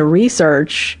and doing the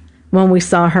research when we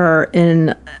saw her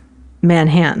in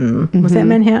Manhattan. Mm-hmm. Was that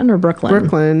Manhattan or Brooklyn?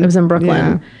 Brooklyn. It was in Brooklyn.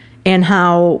 Yeah. And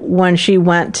how when she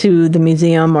went to the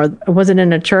museum, or was it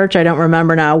in a church? I don't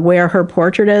remember now, where her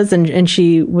portrait is. And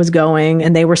she was going,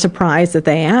 and they were surprised that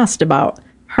they asked about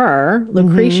her,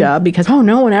 Lucretia, because,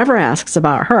 no one ever asks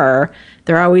about her.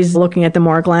 They're always looking at the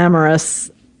more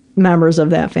glamorous members of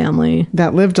that family.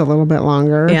 That lived a little bit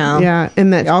longer. Yeah. Yeah.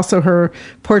 And that also her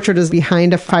portrait is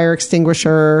behind a fire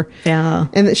extinguisher. Yeah.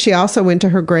 And that she also went to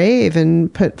her grave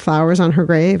and put flowers on her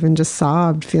grave and just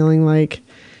sobbed, feeling like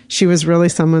she was really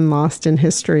someone lost in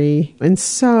history, and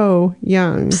so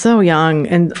young. So young,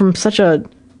 and from such a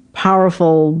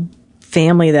powerful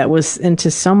family that was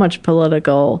into so much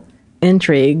political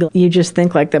intrigue. You just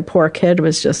think like the poor kid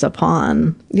was just a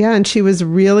pawn. Yeah, and she was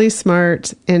really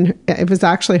smart. And it was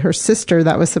actually her sister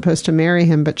that was supposed to marry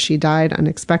him, but she died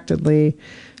unexpectedly.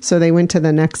 So they went to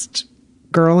the next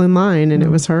girl in line, and it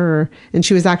was her. And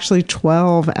she was actually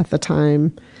 12 at the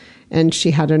time. And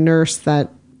she had a nurse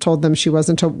that told them she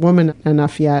wasn't a woman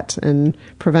enough yet and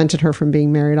prevented her from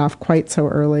being married off quite so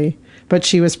early. But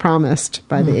she was promised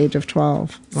by the age of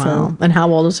 12. Wow. So. And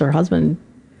how old was her husband,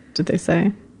 did they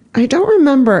say? I don't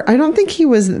remember. I don't think he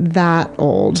was that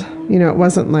old. You know, it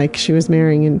wasn't like she was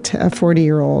marrying a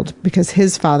 40-year-old because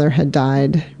his father had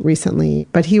died recently.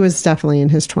 But he was definitely in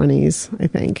his 20s, I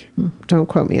think. Don't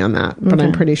quote me on that, but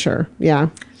I'm pretty sure. Yeah.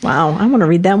 Wow. I want to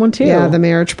read that one too. Yeah, The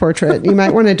Marriage Portrait. You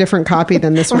might want a different copy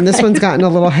than this one. Right. This one's gotten a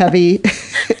little heavy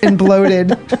and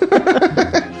bloated.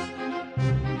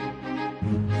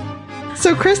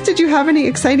 So, Chris, did you have any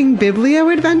exciting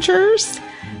biblio adventures?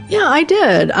 Yeah, I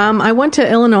did. I went to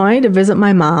Illinois to visit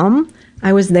my mom.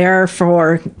 I was there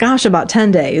for, about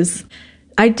 10 days.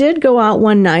 I did go out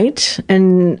one night,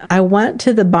 and I went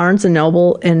to the Barnes &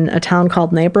 Noble in a town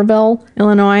called Naperville,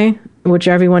 Illinois, which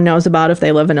everyone knows about if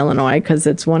they live in Illinois, because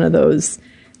it's one of those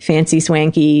fancy,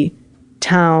 swanky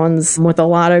towns with a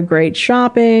lot of great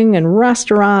shopping and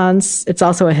restaurants. It's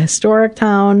also a historic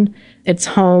town. It's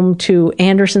home to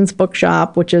Anderson's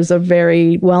Bookshop, which is a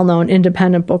very well-known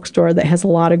independent bookstore that has a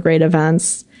lot of great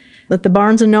events. But the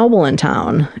Barnes & Noble in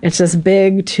town, it's this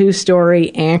big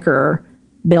 2-story anchor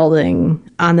building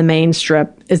on the main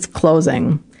strip. It's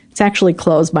closing. It's actually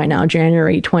closed by now.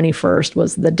 January 21st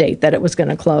was the date that it was going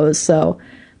to close. So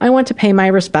I went to pay my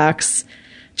respects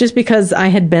just because I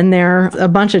had been there a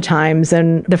bunch of times.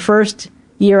 And the first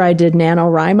year I did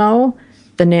NaNoWriMo,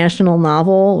 the National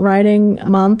Novel Writing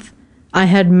Month, I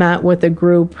had met with a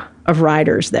group of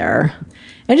writers there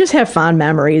and just have fond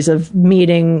memories of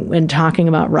meeting and talking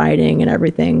about writing and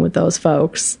everything with those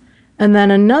folks. And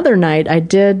then another night, I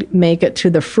did make it to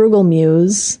the Frugal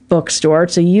Muse bookstore.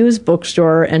 It's a used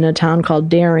bookstore in a town called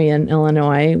Darien,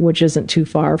 Illinois, which isn't too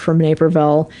far from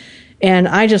Naperville. And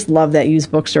I just love that used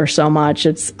bookstore so much.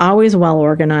 It's always well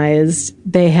organized.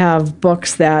 They have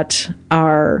books that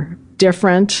are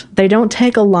different. They don't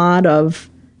take a lot of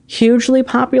hugely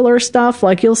popular stuff.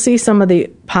 Like you'll see some of the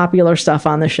popular stuff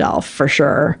on the shelf for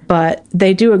sure, but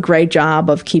they do a great job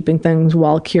of keeping things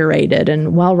well curated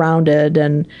and well-rounded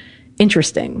and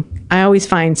interesting. I always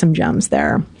find some gems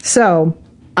there. So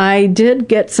I did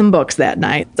get some books that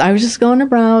night. I was just going to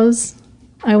browse.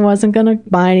 I wasn't going to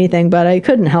buy anything, but I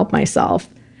couldn't help myself.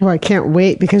 Oh, I can't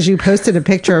wait because you posted a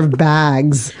picture of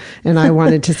bags and I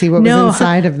wanted to see what was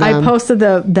inside of them. I posted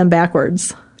them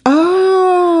backwards.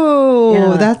 Oh,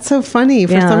 Yeah. That's so funny.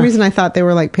 For some reason, I thought they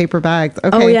were like paper bags. Okay.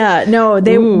 Oh, yeah. No,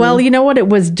 well, you know what? It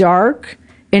was dark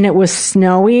and it was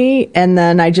snowy. And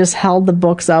then I just held the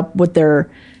books up with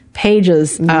their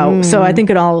pages out. So I think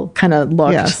it all kind of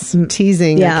looked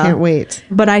teasing. Yeah. I can't wait.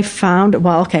 But I found,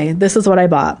 this is what I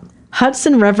bought.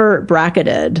 Hudson River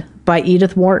Bracketed by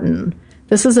Edith Wharton.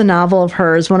 This is a novel of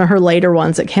hers, one of her later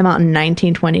ones that came out in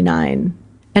 1929.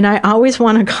 And I always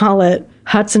want to call it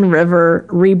Hudson River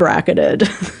Rebracketed.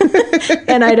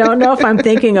 And I don't know if I'm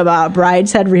thinking about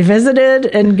Brideshead Revisited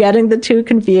and getting the two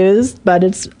confused, but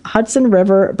it's Hudson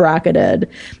River Bracketed.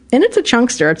 And it's a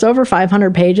chunkster. It's over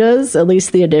 500 pages, at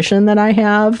least the edition that I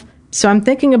have. So I'm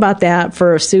thinking about that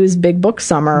for Sue's Big Book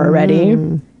Summer already,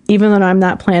 even though I'm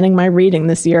not planning my reading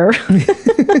this year.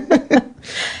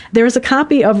 There's a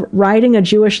copy of Writing a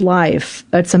Jewish Life.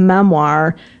 It's a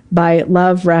memoir by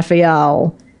Lev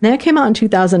Raphael. That came out in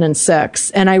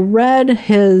 2006, and I read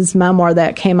his memoir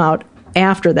that came out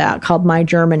after that called My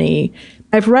Germany.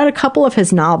 I've read a couple of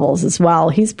his novels as well.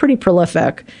 He's pretty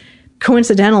prolific.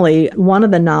 Coincidentally, one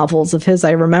of the novels of his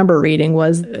I remember reading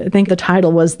was, I think the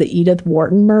title was The Edith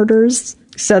Wharton Murders.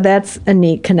 So that's a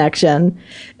neat connection.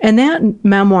 And that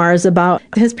memoir is about,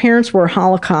 his parents were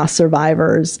Holocaust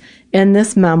survivors. In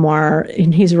this memoir,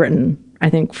 and he's written, I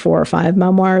think, 4 or 5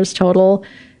 memoirs total.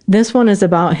 This one is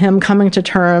about him coming to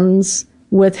terms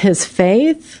with his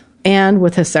faith and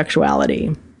with his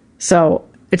sexuality. So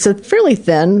it's a fairly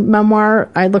thin memoir.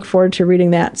 I look forward to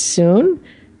reading that soon.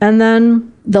 And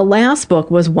then the last book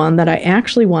was one that I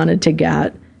actually wanted to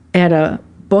get at a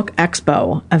book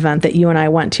expo event that you and I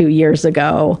went to years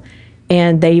ago.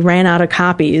 And they ran out of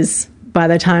copies by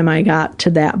the time I got to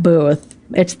that booth.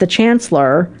 It's The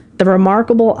Chancellor, The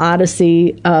Remarkable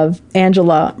Odyssey of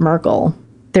Angela Merkel.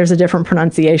 There's a different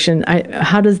pronunciation.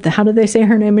 How do they say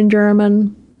her name in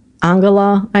German?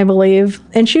 Angela, I believe.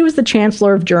 And she was the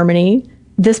Chancellor of Germany.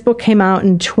 This book came out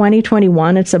in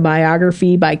 2021. It's a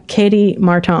biography by Katie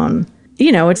Marton.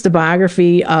 You know, it's the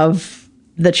biography of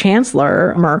the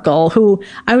Chancellor, Merkel, who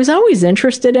I was always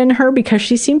interested in her because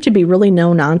she seemed to be really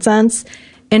no nonsense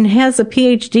and has a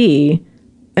PhD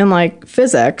in like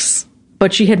physics,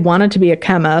 but she had wanted to be a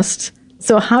chemist.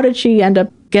 So how did she end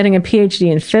up getting a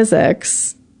PhD in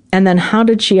physics? And then how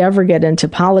did she ever get into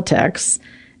politics?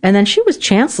 And then she was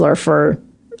chancellor for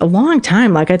a long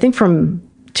time, like I think from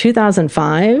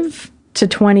 2005 to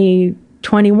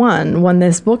 2021 when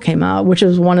this book came out, which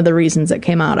is one of the reasons it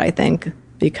came out, I think,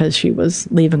 because she was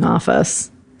leaving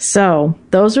office. So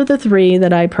those are the 3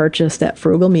 that I purchased at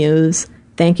Frugal Muse.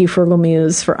 Thank you, Frugal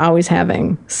Muse, for always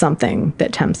having something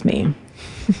that tempts me.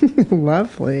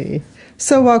 Lovely.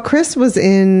 So while Chris was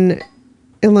in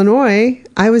Illinois,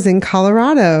 I was in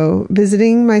Colorado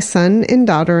visiting my son and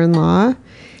daughter-in-law.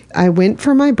 I went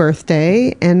for my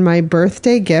birthday, and my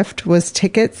birthday gift was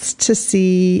tickets to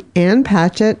see Ann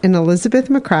Patchett and Elizabeth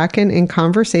McCracken in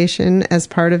conversation as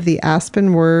part of the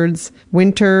Aspen Words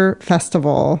Winter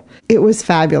Festival. It was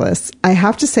fabulous. I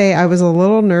have to say I was a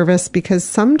little nervous because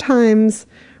sometimes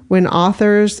when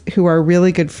authors who are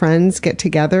really good friends get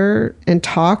together and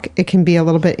talk, it can be a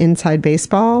little bit inside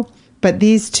baseball. But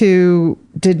these 2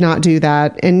 did not do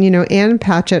that. And, you know, Ann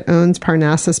Patchett owns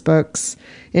Parnassus Books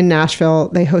in Nashville.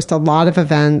 They host a lot of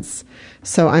events.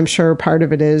 So I'm sure part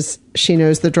of it is she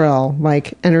knows the drill,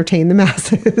 like entertain the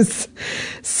masses.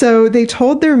 So they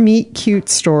told their meet cute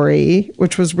story,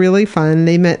 which was really fun.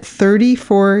 They met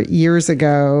 34 years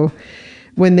ago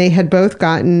when they had both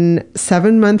gotten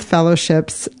 7-month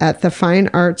fellowships at the Fine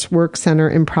Arts Work Center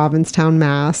in Provincetown,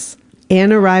 Mass.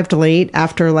 Anne arrived late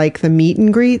after like the meet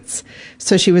and greets.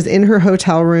 So she was in her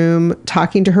hotel room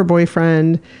talking to her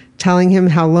boyfriend, telling him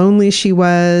how lonely she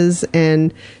was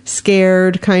and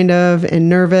scared kind of and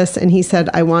nervous. And he said,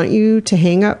 I want you to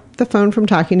hang up the phone from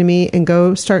talking to me and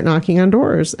go start knocking on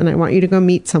doors. And I want you to go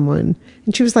meet someone.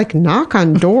 And she was like, knock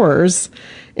on doors?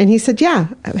 And he said, yeah,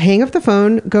 hang up the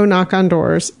phone, go knock on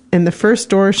doors. And the first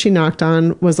door she knocked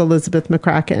on was Elizabeth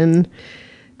McCracken.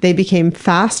 They became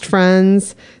fast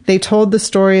friends. They told the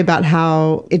story about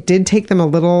how it did take them a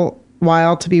little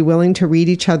while to be willing to read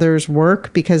each other's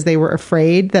work because they were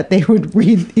afraid that they would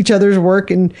read each other's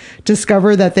work and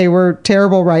discover that they were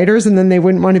terrible writers and then they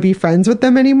wouldn't want to be friends with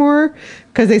them anymore.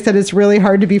 Because they said it's really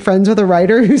hard to be friends with a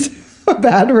writer who's a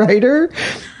bad writer,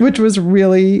 which was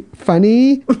really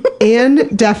funny. Anne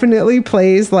definitely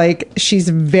plays like she's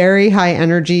very high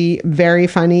energy, very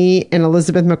funny. And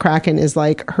Elizabeth McCracken is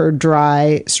like her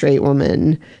dry, straight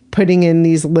woman, putting in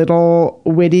these little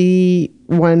witty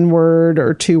 1-word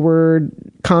or 2-word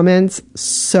comments.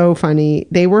 So funny.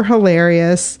 They were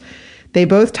hilarious. They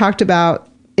both talked about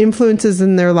influences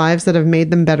in their lives that have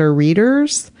made them better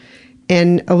readers.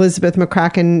 And Elizabeth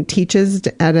McCracken teaches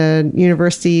at a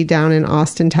university down in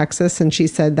Austin, Texas. And she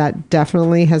said that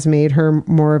definitely has made her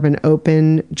more of an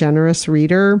open, generous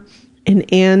reader.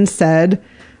 And Anne said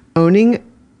owning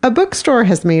a bookstore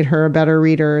has made her a better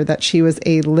reader, that she was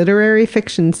a literary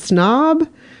fiction snob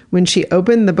when she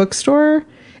opened the bookstore.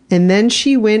 And then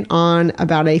she went on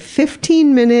about a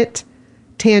 15-minute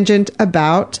tangent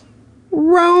about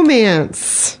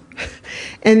romance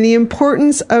and the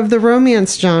importance of the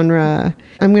romance genre.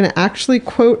 I'm going to actually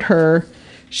quote her.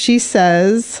 She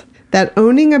says that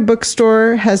owning a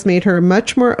bookstore has made her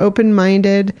much more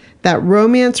open-minded, that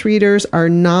romance readers are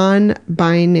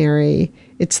non-binary.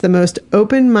 It's the most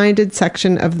open-minded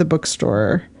section of the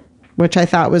bookstore, which I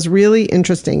thought was really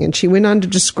interesting. And she went on to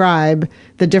describe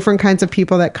the different kinds of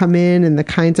people that come in and the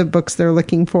kinds of books they're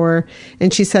looking for.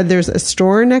 And she said there's a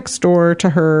store next door to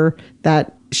her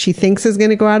that she thinks is going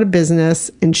to go out of business,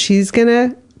 and she's going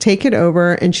to take it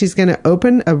over and she's going to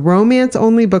open a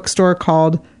romance-only bookstore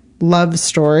called Love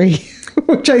Story,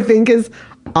 which I think is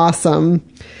awesome.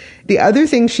 The other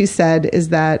thing she said is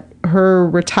that her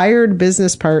retired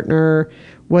business partner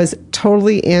was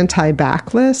totally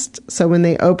anti-backlist. So when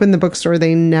they opened the bookstore,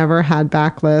 they never had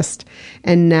backlist.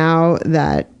 And now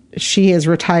that she is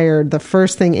retired, the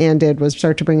first thing Anne did was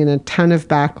start to bring in a ton of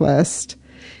backlist.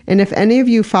 And if any of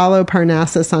you follow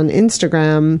Parnassus on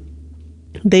Instagram,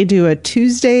 they do a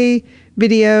Tuesday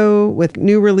video with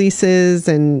new releases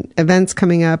and events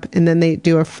coming up. And then they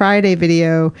do a Friday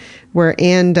video where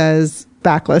Anne does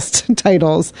backlist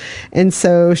titles. And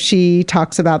so she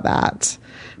talks about that.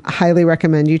 I highly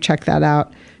recommend you check that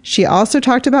out. She also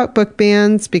talked about book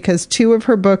bans because 2 of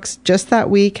her books just that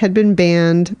week had been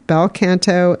banned, Bel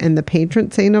Canto and The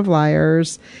Patron Saint of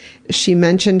Liars. She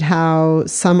mentioned how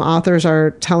some authors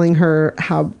are telling her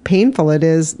how painful it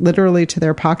is literally to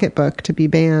their pocketbook to be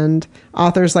banned.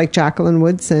 Authors like Jacqueline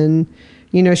Woodson,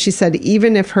 you know, she said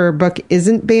even if her book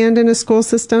isn't banned in a school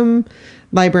system,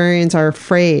 librarians are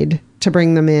afraid to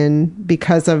bring them in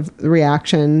because of the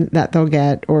reaction that they'll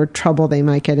get or trouble they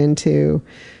might get into.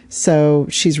 So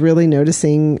she's really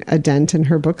noticing a dent in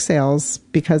her book sales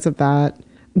because of that.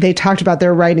 They talked about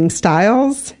their writing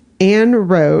styles. Anne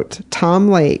wrote Tom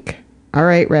Lake. All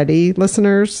right, ready,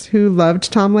 listeners who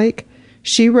loved Tom Lake?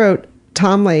 She wrote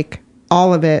Tom Lake,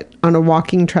 all of it, on a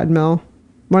walking treadmill,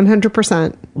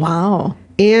 100%. Wow.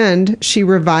 And she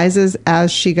revises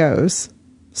as she goes.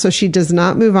 So she does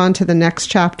not move on to the next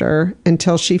chapter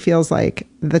until she feels like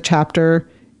the chapter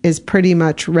is pretty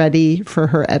much ready for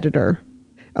her editor.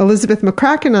 Elizabeth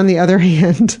McCracken, on the other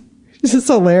hand, this is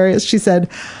hilarious. She said,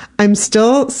 I'm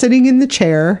still sitting in the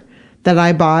chair that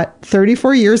I bought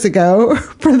 34 years ago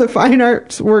for the Fine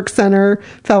Arts Work Center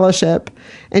Fellowship.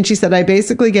 And she said, I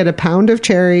basically get a pound of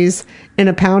cherries and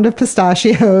a pound of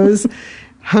pistachios,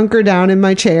 hunker down in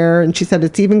my chair. And she said,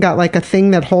 it's even got like a thing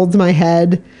that holds my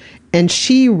head. And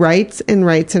she writes and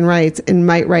writes and writes and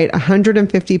might write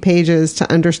 150 pages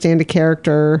to understand a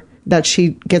character that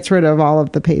she gets rid of all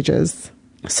of the pages.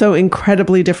 So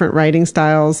incredibly different writing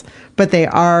styles, but they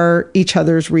are each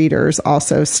other's readers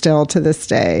also still to this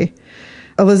day.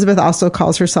 Elizabeth also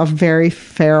calls herself very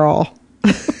feral.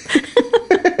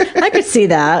 I could see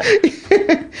that.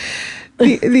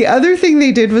 The other thing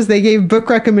they did was they gave book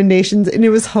recommendations, and it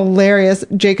was hilarious.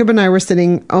 Jacob and I were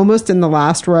sitting almost in the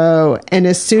last row, and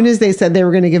as soon as they said they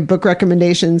were going to give book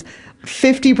recommendations,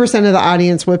 50% of the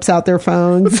audience whips out their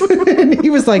phones. And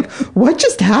he was like, what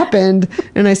just happened?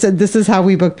 And I said, this is how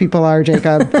we book people are,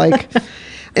 Jacob.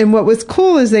 And what was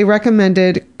cool is they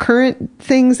recommended current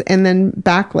things and then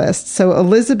backlists. So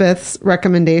Elizabeth's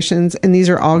recommendations, and these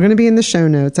are all going to be in the show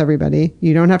notes, everybody.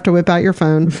 You don't have to whip out your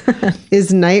phone,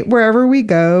 is Night Wherever We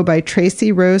Go by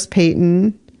Tracy Rose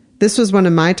Payton. This was one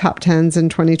of my top 10s in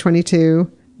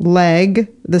 2022. Leg,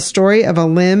 The Story of a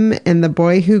Limb and the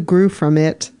Boy Who Grew From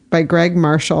It by Greg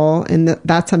Marshall. And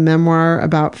that's a memoir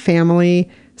about family,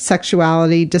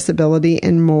 sexuality, disability,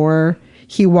 and more.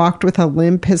 He walked with a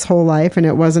limp his whole life, and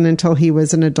it wasn't until he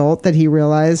was an adult that he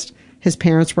realized his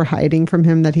parents were hiding from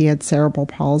him that he had cerebral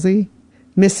palsy.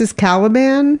 Mrs.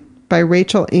 Caliban by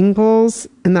Rachel Ingalls,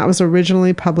 and that was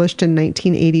originally published in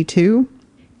 1982.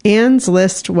 Anne's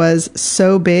List was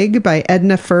So Big by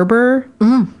Edna Ferber,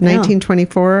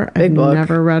 1924. Big I've book.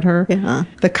 never read her. Yeah.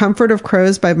 The Comfort of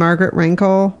Crows by Margaret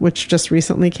Rankle, which just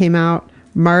recently came out.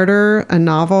 Martyr, a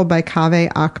novel by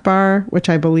Kaveh Akbar, which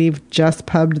I believe just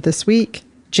pubbed this week.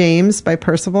 James by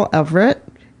Percival Everett.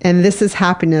 And This Is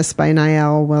Happiness by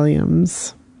Niall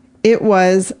Williams. It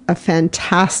was a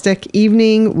fantastic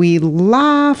evening. We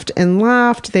laughed and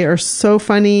laughed. They are so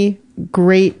funny.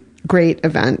 Great, great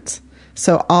event.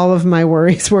 So all of my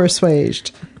worries were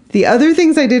assuaged. The other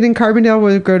things I did in Carbondale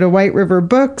was go to White River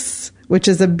Books, which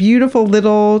is a beautiful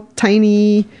little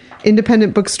tiny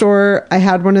independent bookstore. I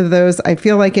had one of those, I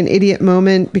feel like an idiot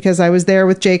moment, because I was there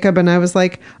with Jacob and I was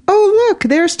like, oh, look,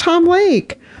 there's Tom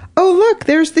Lake. Oh, look,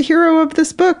 there's The Hero of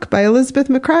This Book by Elizabeth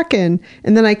McCracken.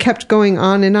 And then I kept going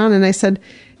on, and I said,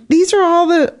 these are all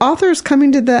the authors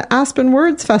coming to the Aspen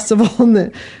Words Festival. And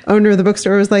the owner of the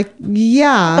bookstore was like,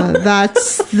 yeah,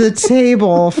 that's the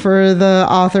table for the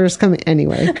authors coming.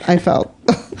 Anyway, I felt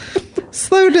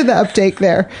slow to the uptake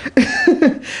there.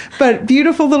 But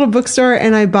beautiful little bookstore.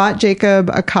 And I bought Jacob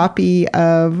a copy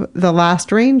of The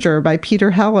Last Ranger by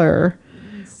Peter Heller,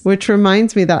 which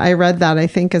reminds me that I read that, I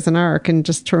think, as an ARC. And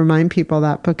just to remind people,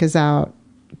 that book is out.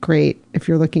 Great if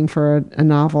you're looking for a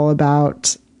novel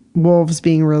about wolves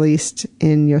being released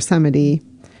in Yosemite.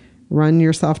 Run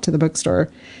yourself to the bookstore.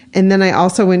 And then I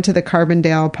also went to the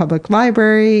Carbondale Public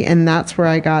Library, and that's where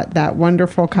I got that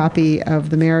wonderful copy of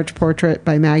The Marriage Portrait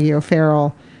by Maggie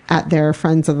O'Farrell at their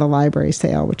Friends of the Library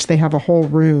sale, which they have a whole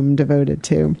room devoted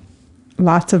to.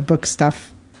 Lots of book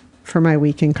stuff for my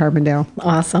week in Carbondale.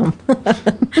 Awesome.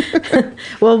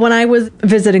 Well, when I was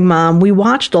visiting Mom, we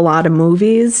watched a lot of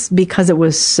movies because it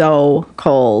was so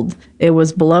cold. It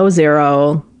was below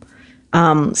zero.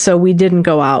 So we didn't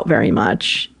go out very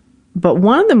much. But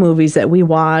one of the movies that we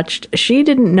watched, she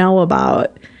didn't know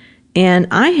about. And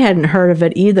I hadn't heard of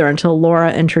it either until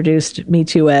Laura introduced me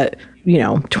to it,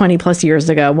 20 plus years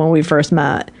ago when we first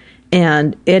met.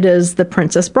 And it is The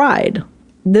Princess Bride.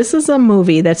 This is a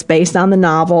movie that's based on the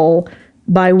novel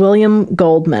by William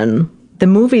Goldman. The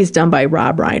movie's done by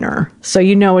Rob Reiner, so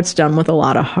it's done with a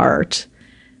lot of heart.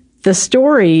 The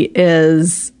story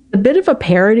is a bit of a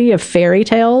parody of fairy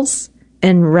tales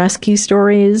and rescue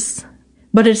stories,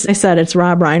 but it's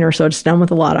Rob Reiner, so it's done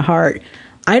with a lot of heart.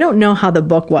 I don't know how the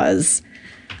book was.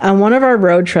 On one of our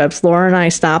road trips, Laura and I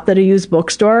stopped at a used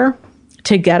bookstore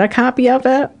to get a copy of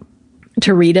it,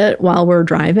 to read it while we're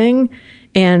driving.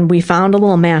 And we found a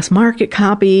little mass market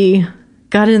copy,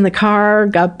 got in the car,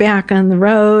 got back on the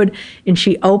road, and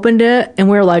she opened it, and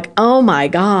we were like, oh my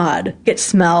God, it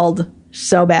smelled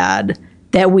so bad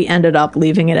that we ended up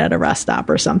leaving it at a rest stop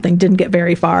or something. Didn't get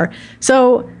very far.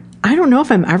 So I don't know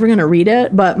if I'm ever going to read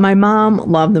it, but my mom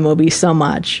loved the movie so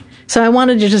much. So I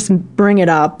wanted to just bring it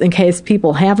up in case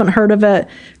people haven't heard of it.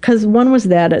 Because when was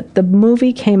that? The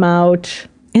movie came out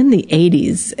in the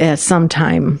 80s at some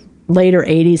time, later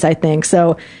 80s, I think.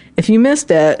 So if you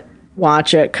missed it,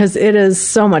 watch it because it is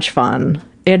so much fun.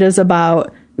 It is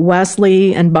about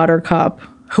Wesley and Buttercup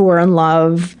who are in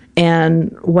love,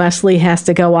 and Wesley has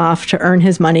to go off to earn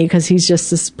his money because he's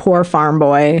just this poor farm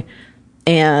boy.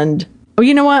 And, oh,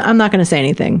 you know what? I'm not going to say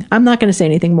anything. I'm not going to say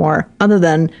anything more other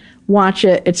than watch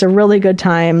it. It's a really good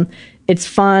time. It's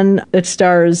fun. It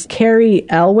stars Cary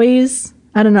Elwes.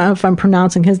 I don't know if I'm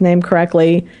pronouncing his name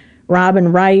correctly.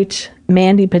 Robin Wright,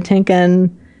 Mandy Patinkin,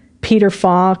 Peter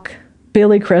Falk,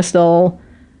 Billy Crystal,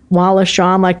 Wallace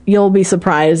Shawn. Like, you'll be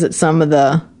surprised at some of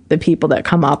the people that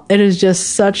come up. It is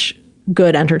just such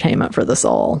good entertainment for the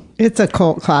soul. It's a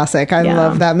cult classic. I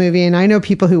love that movie. And I know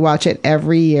people who watch it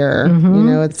every year. Mm-hmm. You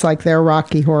know, it's like their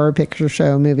Rocky Horror Picture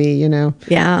Show movie, you know?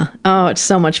 Yeah. Oh, it's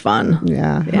so much fun.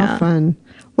 Yeah. How fun.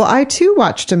 Well, I too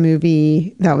watched a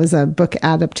movie that was a book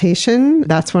adaptation.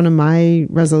 That's one of my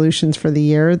resolutions for the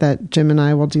year, that Jim and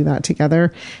I will do that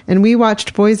together. And we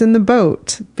watched Boys in the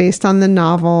Boat, based on the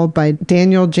novel by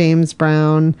Daniel James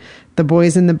Brown, The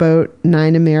Boys in the Boat,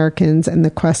 9 Americans and the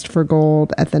Quest for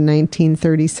Gold at the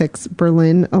 1936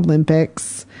 Berlin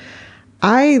Olympics.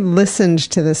 I listened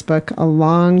to this book a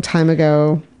long time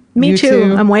ago. Me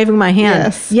too. I'm waving my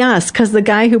hand. Yes, because the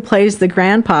guy who plays the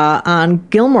grandpa on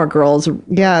Gilmore Girls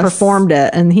performed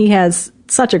it, and he has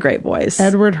such a great voice.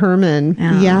 Edward Herman.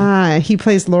 Yeah, he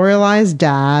plays Lorelai's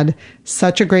dad.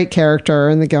 Such a great character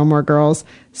in the Gilmore Girls.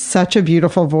 Such a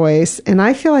beautiful voice. And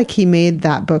I feel like he made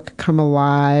that book come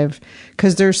alive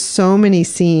because there's so many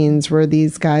scenes where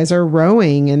these guys are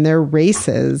rowing in their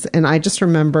races. And I just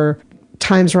remember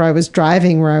times where I was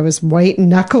driving where I was white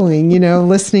knuckling, you know,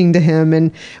 listening to him.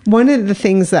 And one of the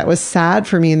things that was sad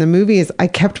for me in the movie is I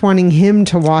kept wanting him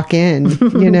to walk in,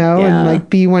 you know, and like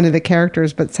be one of the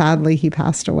characters, but sadly he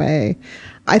passed away.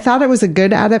 I thought it was a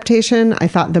good adaptation. I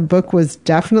thought the book was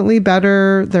definitely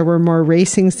better. There were more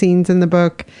racing scenes in the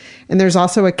book. And there's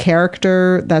also a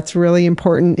character that's really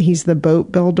important. He's the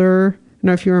boat builder. I don't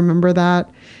know if you remember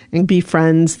that. And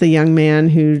befriends the young man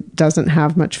who doesn't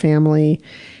have much family.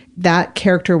 That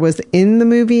character was in the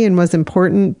movie and was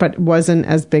important, but wasn't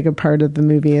as big a part of the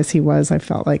movie as he was, I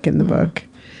felt like, in the book.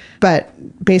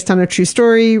 But based on a true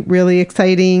story, really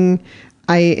exciting.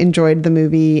 I enjoyed the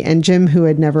movie, and Jim, who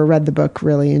had never read the book,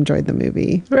 really enjoyed the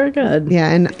movie. Very good. Yeah,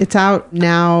 and it's out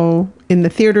now in the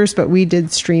theaters, but we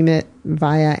did stream it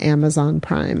via Amazon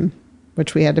Prime,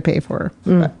 which we had to pay for.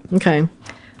 Okay.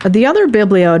 The other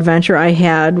Biblio adventure I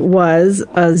had was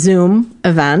a Zoom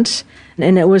event,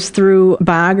 and it was through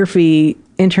Biography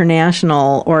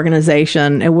International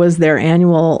organization. It was their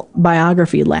annual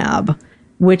biography lab,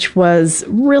 which was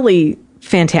really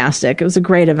fantastic. It was a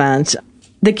great event.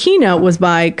 The keynote was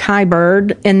by Kai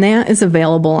Bird, and that is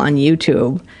available on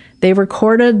YouTube. They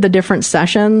recorded the different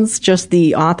sessions, just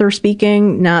the author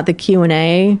speaking, not the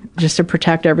Q&A, just to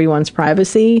protect everyone's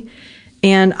privacy.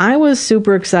 And I was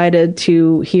super excited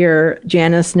to hear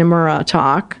Janice Nimura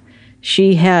talk.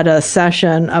 She had a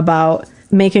session about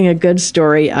making a good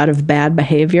story out of bad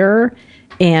behavior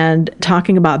and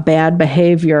talking about bad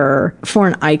behavior for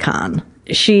an icon.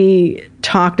 She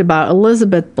talked about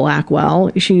Elizabeth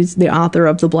Blackwell. She's the author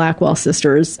of the Blackwell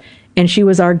Sisters, and she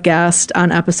was our guest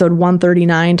on episode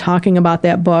 139 talking about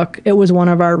that book. It was one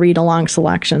of our read-along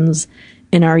selections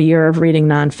in our year of reading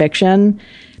nonfiction.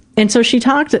 And so she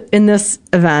talked in this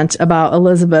event about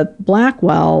Elizabeth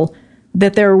Blackwell,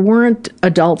 that there weren't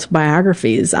adult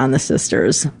biographies on the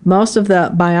sisters. Most of the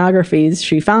biographies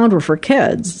she found were for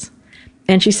kids.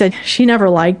 And she said she never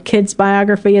liked kids'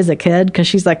 biography as a kid because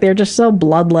she's like, they're just so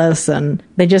bloodless and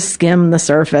they just skim the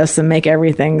surface and make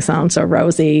everything sound so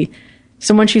rosy.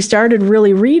 So when she started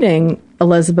really reading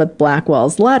Elizabeth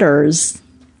Blackwell's letters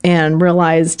and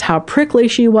realized how prickly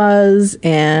she was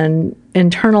and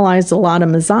internalized a lot of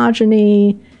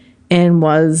misogyny and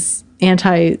was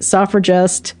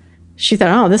anti-suffragist, she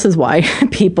thought, oh, this is why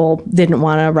people didn't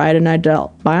want to write an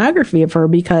adult biography of her,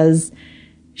 because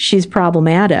she's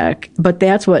problematic. But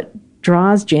that's what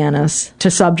draws Janice to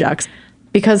subjects.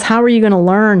 Because how are you going to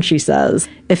learn, she says,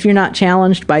 if you're not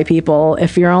challenged by people,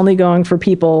 if you're only going for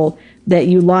people that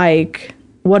you like,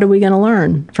 what are we going to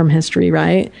learn from history,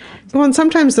 right? Well, and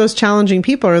sometimes those challenging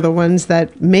people are the ones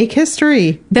that make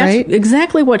history, That's right?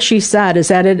 exactly what she said, is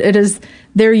that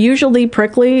they're usually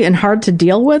prickly and hard to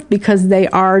deal with because they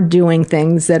are doing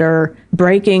things that are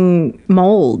breaking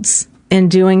molds and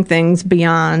doing things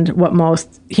beyond what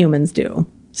most humans do.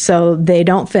 So they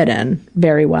don't fit in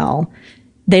very well.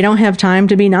 They don't have time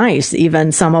to be nice,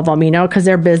 even some of them, because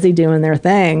they're busy doing their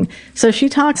thing. So she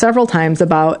talked several times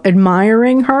about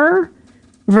admiring her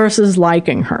versus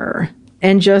liking her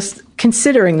and just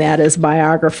considering that as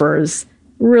biographers.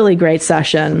 Really great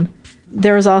session.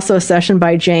 There was also a session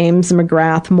by James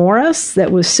McGrath Morris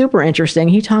that was super interesting.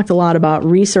 He talked a lot about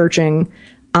researching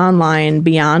online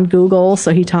beyond Google.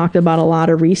 So he talked about a lot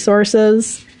of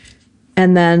resources.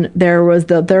 And then there was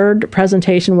the third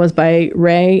presentation was by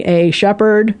Ray A.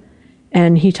 Shepard,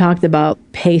 and he talked about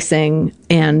pacing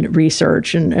and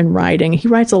research and writing. He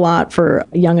writes a lot for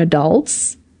young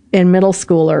adults and middle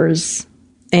schoolers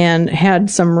and had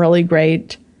some really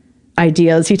great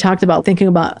ideas. He talked about thinking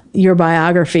about your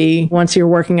biography once you're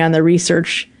working on the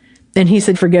research. And he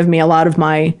said, forgive me, a lot of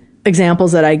my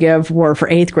examples that I give were for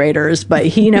 8th graders, but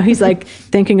he's like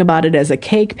thinking about it as a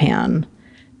cake pan.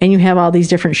 And you have all these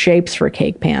different shapes for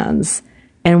cake pans.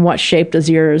 And what shape does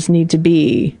yours need to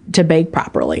be to bake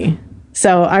properly?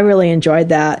 So I really enjoyed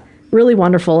that. Really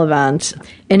wonderful event.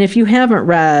 And if you haven't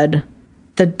read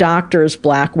The Doctor's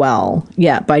Blackwell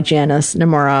yet by Janice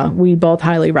Nomura, we both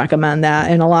highly recommend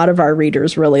that. And a lot of our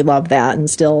readers really love that and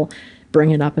still bring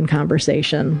it up in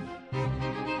conversation.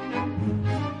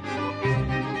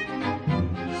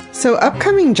 So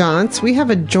upcoming jaunts, we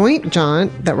have a joint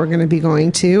jaunt that we're going to be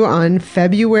going to on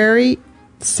February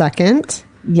 2nd.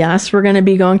 Yes, we're going to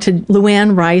be going to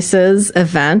Luann Rice's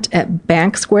event at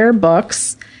Bank Square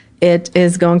Books. It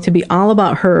is going to be all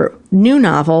about her new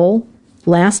novel,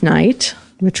 Last Night,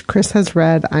 which Chris has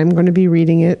read. I'm going to be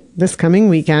reading it this coming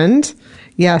weekend.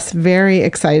 Yes, very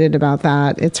excited about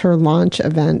that. It's her launch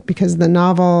event because the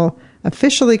novel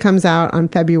officially comes out on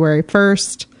February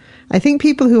 1st. I think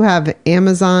people who have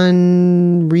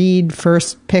Amazon Read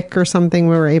First Pick or something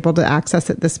were able to access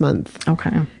it this month.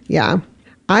 Okay. Yeah.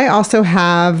 I also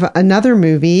have another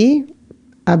movie,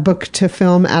 a book to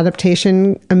film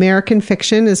adaptation. American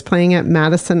Fiction is playing at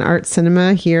Madison Art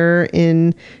Cinema here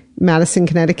in Madison,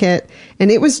 Connecticut.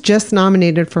 And it was just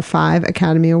nominated for 5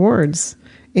 Academy Awards,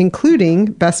 including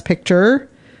Best Picture,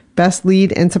 Best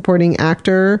Lead and Supporting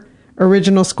Actor,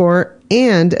 Original Score,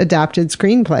 and Adapted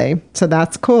Screenplay. So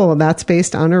that's cool. That's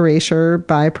based on Erasure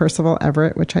by Percival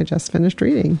Everett, which I just finished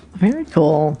reading. Very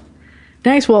cool.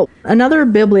 Nice. Well, another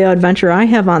biblio adventure I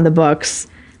have on the books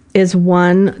is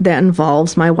one that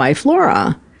involves my wife,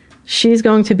 Laura. She's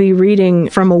going to be reading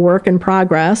from a work in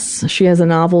progress. She has a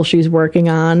novel she's working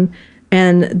on,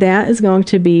 and that is going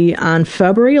to be on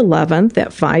February 11th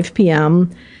at 5 p.m.,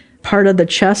 part of the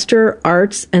Chester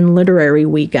Arts and Literary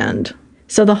Weekend.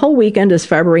 So the whole weekend is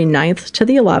February 9th to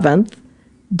the 11th.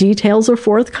 Details are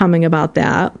forthcoming about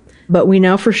that. But we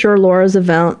know for sure Laura's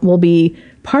event will be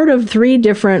part of 3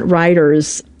 different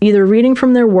writers, either reading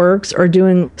from their works or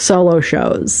doing solo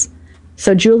shows.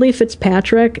 So Julie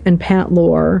Fitzpatrick and Pat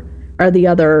Lore are the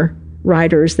other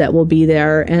writers that will be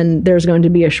there. And there's going to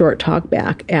be a short talk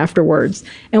back afterwards.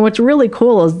 And what's really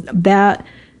cool is that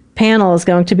panel is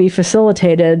going to be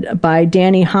facilitated by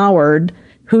Danny Howard,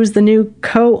 who's the new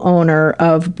co-owner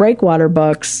of Breakwater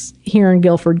Books here in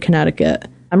Guilford, Connecticut.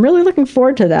 I'm really looking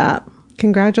forward to that.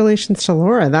 Congratulations to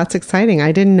Laura. That's exciting.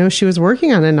 I didn't know she was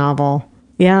working on a novel.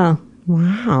 Yeah.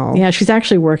 Wow. Yeah, she's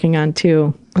actually working on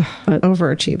 2.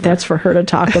 Overachiever. That's for her to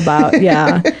talk about.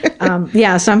 Yeah.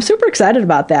 So I'm super excited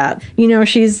about that.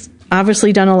 She's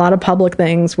obviously done a lot of public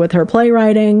things with her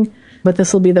playwriting, but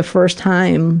this will be the first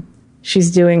time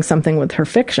she's doing something with her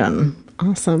fiction.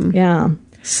 Awesome. Yeah.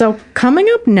 So coming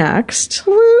up next,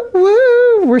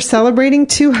 we're celebrating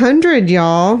 200,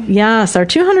 y'all. Yes, our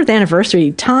 200th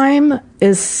anniversary. Time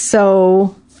is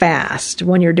so fast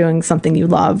when you're doing something you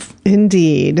love.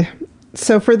 Indeed.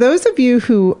 So for those of you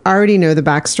who already know the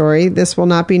backstory, this will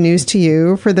not be news to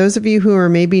you. For those of you who are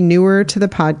maybe newer to the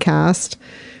podcast,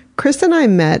 Chris and I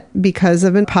met because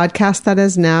of a podcast that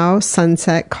is now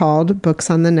sunset called Books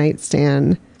on the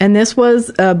Nightstand. And this was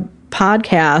a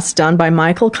podcast done by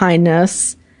Michael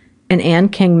Kindness and Ann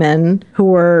Kingman, who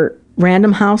were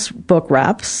Random House book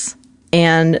reps.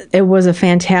 And it was a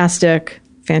fantastic,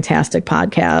 fantastic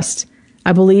podcast.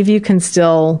 I believe you can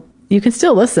still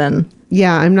listen.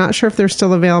 Yeah, I'm not sure if they're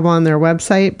still available on their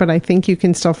website, but I think you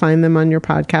can still find them on your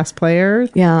podcast player.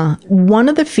 Yeah. One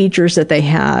of the features that they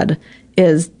had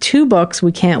is 2 books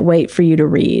we can't wait for you to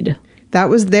read. That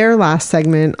was their last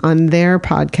segment on their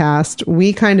podcast.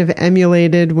 We kind of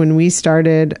emulated when we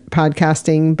started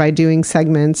podcasting by doing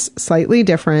segments slightly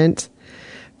different,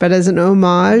 but as an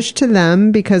homage to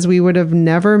them, because we would have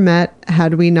never met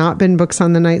had we not been Books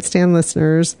on the Nightstand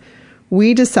listeners,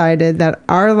 we decided that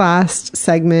our last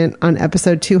segment on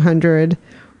episode 200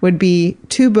 would be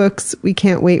 2 books we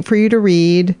can't wait for you to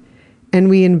read, and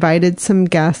we invited some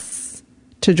guests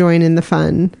to join in the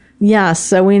fun. Yes,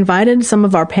 so we invited some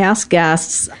of our past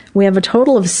guests. We have a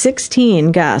total of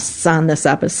 16 guests on this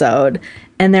episode,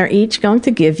 and they're each going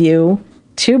to give you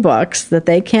 2 books that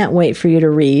they can't wait for you to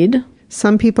read.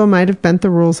 Some people might have bent the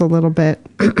rules a little bit.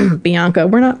 Bianca,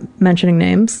 we're not mentioning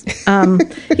names.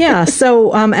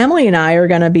 So Emily and I are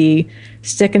going to be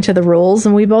sticking to the rules,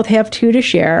 and we both have 2 to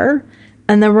share,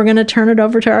 and then we're going to turn it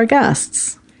over to our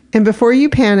guests. And before you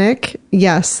panic,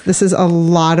 yes, this is a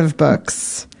lot of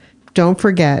books. Don't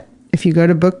forget, if you go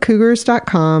to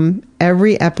bookcougars.com,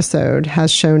 every episode has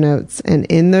show notes, and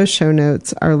in those show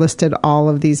notes are listed all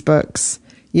of these books.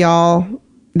 Y'all,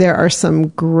 there are some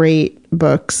great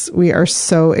books. We are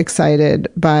so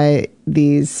excited by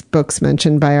these books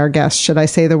mentioned by our guests. Should I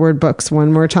say the word books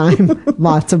one more time?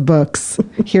 Lots of books.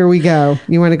 Here we go.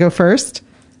 You want to go first?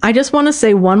 I just want to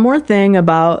say one more thing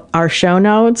about our show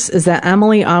notes is that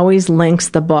Emily always links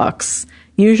the books,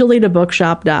 usually to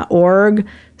bookshop.org.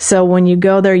 So when you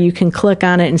go there, you can click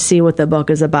on it and see what the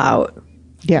book is about.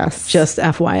 Yes. Just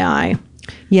FYI.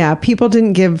 Yeah, people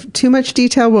didn't give too much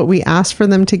detail. What we asked for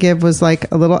them to give was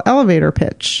like a little elevator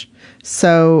pitch.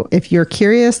 So if you're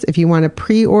curious, if you want to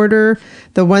pre-order,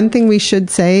 the one thing we should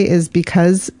say is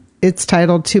because it's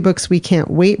titled 2 books we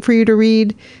can't wait for you to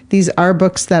read, these are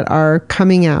books that are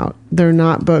coming out. They're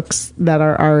not books that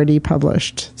are already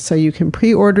published. So you can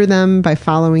pre-order them by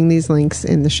following these links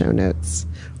in the show notes.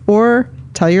 Or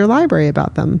tell your library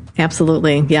about them.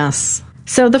 Absolutely, yes.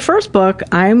 So the first book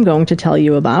I'm going to tell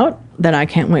you about that I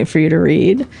can't wait for you to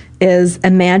read is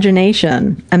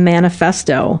Imagination, a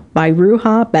Manifesto by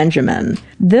Ruha Benjamin.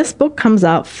 This book comes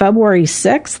out February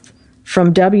 6th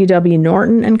from W.W.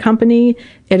 Norton and Company.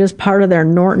 It is part of their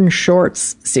Norton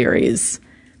Shorts series.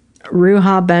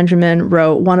 Ruha Benjamin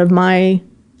wrote one of my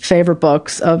favorite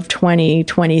books of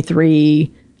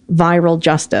 2023, Viral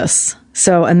Justice.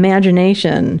 So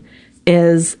Imagination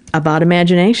is about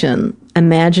imagination,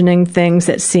 imagining things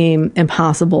that seem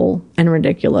impossible and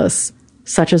ridiculous,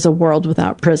 such as a world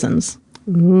without prisons.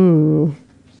 Ooh.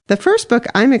 The first book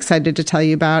I'm excited to tell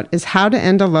you about is How to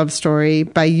End a Love Story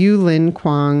by Yu-Lin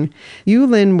Kwong.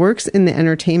 Yu-Lin works in the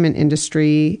entertainment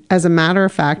industry. As a matter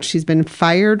of fact, she's been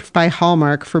fired by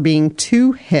Hallmark for being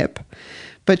too hip.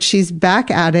 But she's back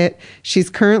at it.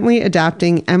 She's currently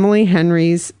adapting Emily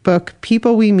Henry's book,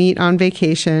 People We Meet on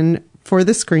Vacation, for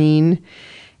the screen.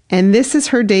 And this is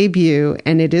her debut,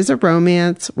 and it is a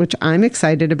romance, which I'm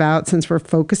excited about since we're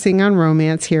focusing on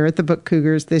romance here at the Book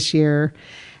Cougars this year.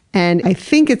 And I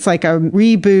think it's like a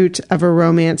reboot of a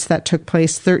romance that took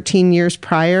place 13 years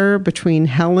prior between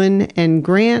Helen and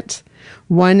Grant.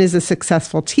 One is a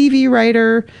successful TV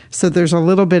writer, so there's a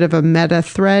little bit of a meta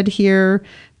thread here,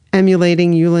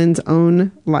 emulating Yulin's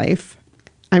own life.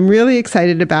 I'm really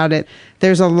excited about it.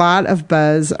 There's a lot of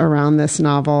buzz around this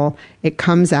novel. It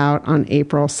comes out on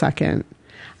April 2nd.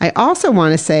 I also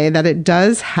want to say that it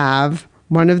does have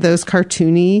one of those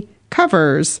cartoony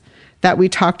covers that we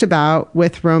talked about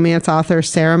with romance author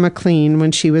Sarah McLean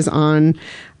when she was on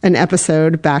an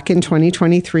episode back in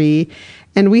 2023.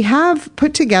 And we have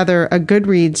put together a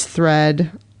Goodreads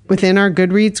thread within our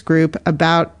Goodreads group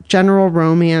about general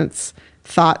romance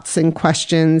thoughts and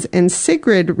questions. And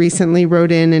Sigrid recently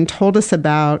wrote in and told us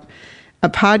about a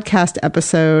podcast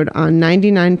episode on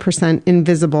 99%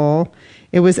 Invisible.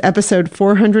 It was episode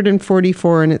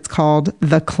 444, and it's called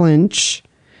The Clinch,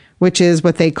 which is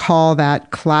what they call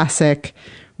that classic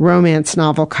romance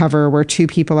novel cover where 2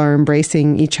 people are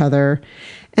embracing each other.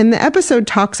 And the episode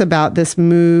talks about this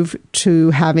move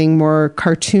to having more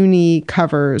cartoony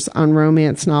covers on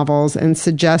romance novels and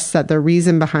suggests that the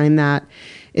reason behind that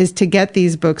is to get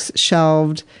these books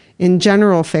shelved in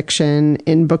general fiction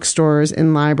in bookstores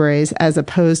and libraries as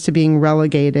opposed to being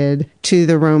relegated to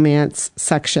the romance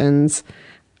sections.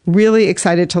 Really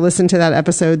excited to listen to that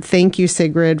episode. Thank you,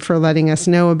 Sigrid, for letting us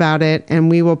know about it, and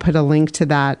we will put a link to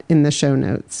that in the show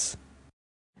notes.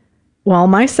 Well,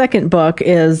 my second book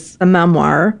is a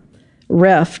memoir,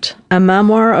 Rift, a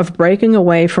memoir of breaking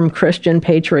away from Christian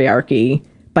patriarchy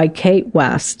by Kate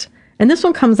West. And this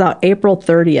one comes out April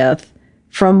 30th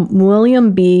from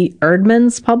William B.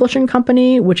 Erdman's publishing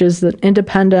company, which is an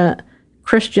independent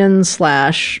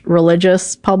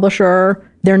Christian/religious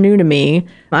publisher. They're new to me.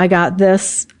 I got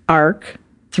this arc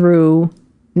through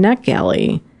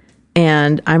NetGalley.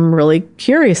 And I'm really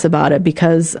curious about it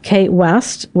because Kate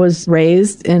West was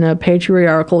raised in a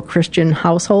patriarchal Christian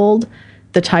household,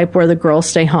 the type where the girls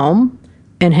stay home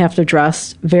and have to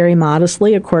dress very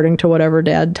modestly according to whatever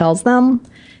dad tells them,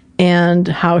 and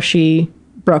how she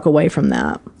broke away from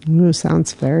that. Ooh,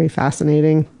 sounds very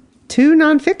fascinating. 2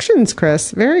 nonfictions,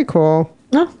 Chris. Very cool.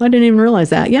 Oh, I didn't even realize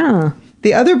that. Yeah.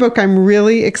 The other book I'm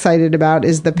really excited about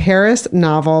is the Paris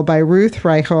novel by Ruth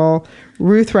Reichel.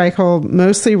 Ruth Reichel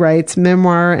mostly writes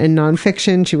memoir and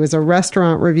nonfiction. She was a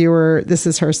restaurant reviewer. This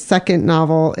is her second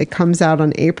novel. It comes out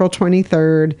on April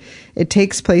 23rd. It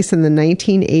takes place in the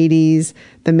 1980s.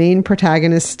 The main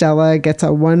protagonist, Stella, gets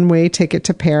a one-way ticket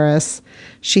to Paris.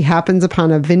 She happens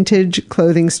upon a vintage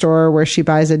clothing store where she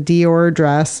buys a Dior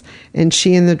dress, and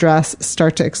she and the dress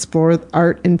start to explore the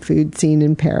art and food scene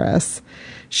in Paris.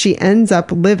 She ends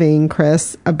up living,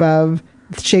 Chris, above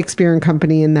Shakespeare and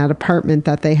Company in that apartment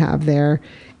that they have there.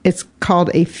 It's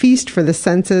called A Feast for the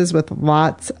Senses with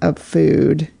lots of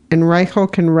food. And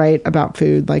Reichel can write about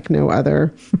food like no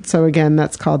other. So again,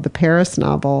 that's called the Paris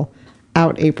novel,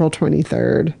 out April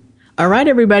 23rd. All right,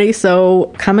 everybody.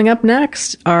 So coming up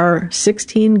next are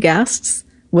 16 guests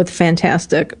with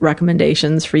fantastic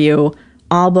recommendations for you.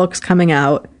 All books coming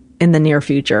out in the near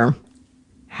future.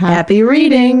 Happy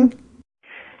reading!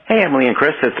 Hey, Emily and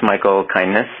Chris, it's Michael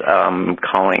Kindness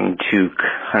calling to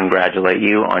congratulate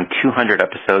you on 200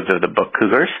 episodes of the Book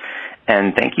Cougars,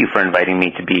 and thank you for inviting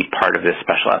me to be part of this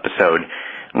special episode.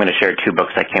 I'm going to share 2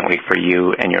 books I can't wait for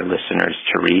you and your listeners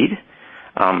to read.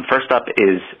 First up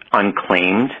is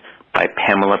Unclaimed by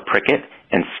Pamela Prickett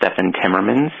and Stephen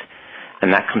Timmermans,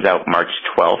 and that comes out March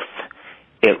 12th.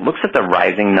 It looks at the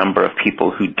rising number of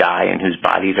people who die and whose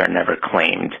bodies are never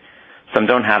claimed. Some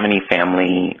don't have any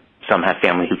family. Some have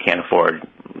family who can't afford,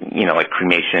 like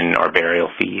cremation or burial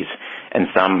fees, and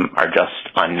some are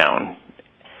just unknown.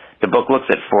 The book looks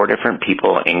at 4 different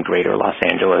people in greater Los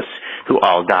Angeles who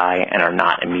all die and are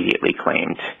not immediately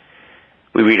claimed.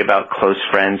 We read about close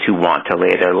friends who want to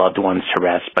lay their loved ones to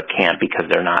rest but can't because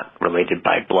they're not related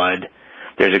by blood.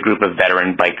 There's a group of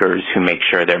veteran bikers who make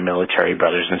sure their military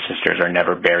brothers and sisters are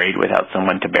never buried without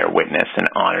someone to bear witness and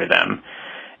honor them.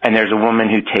 And there's a woman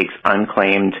who takes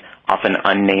unclaimed, often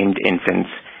unnamed infants,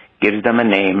 gives them a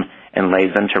name, and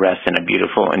lays them to rest in a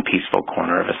beautiful and peaceful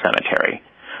corner of a cemetery.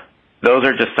 Those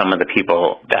are just some of the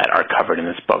people that are covered in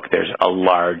this book. There's a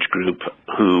large group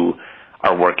who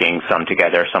are working, some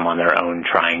together, some on their own,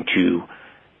 trying to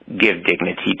give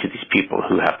dignity to these people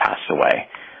who have passed away.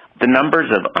 The numbers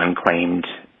of unclaimed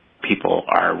people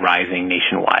are rising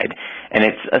nationwide, and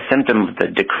it's a symptom of the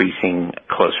decreasing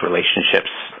close relationships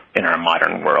in our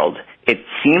modern world. It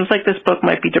seems like this book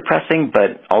might be depressing,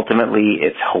 but ultimately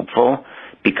it's hopeful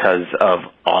because of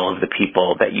all of the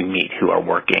people that you meet who are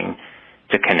working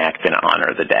to connect and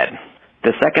honor the dead.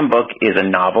 The second book is a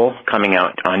novel coming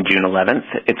out on June 11th.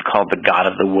 It's called The God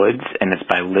of the Woods, and it's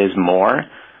by Liz Moore,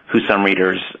 who some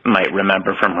readers might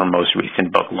remember from her most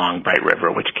recent book, Long Bright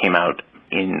River, which came out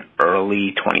in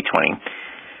early 2020.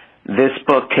 This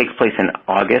book takes place in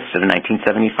August of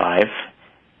 1975,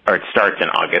 or it starts in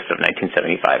August of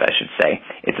 1975, I should say.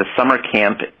 It's a summer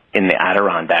camp in the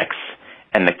Adirondacks,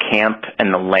 and the camp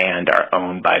and the land are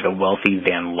owned by the wealthy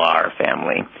Van Laar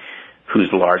family, whose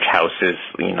large house is,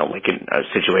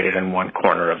 situated in one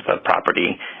corner of the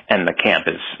property, and the camp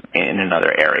is in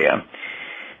another area.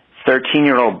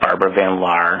 13-year-old Barbara Van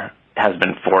Laar has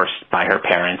been forced by her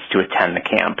parents to attend the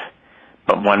camp,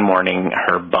 but one morning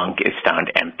her bunk is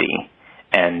found empty,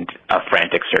 and a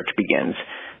frantic search begins.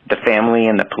 The family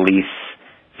and the police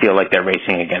feel like they're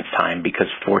racing against time because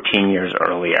 14 years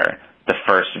earlier, the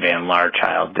first Van Laar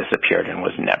child disappeared and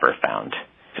was never found.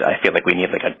 I feel like we need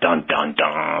like a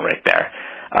dun-dun-dun right there.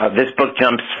 This book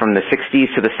jumps from the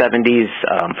 60s to the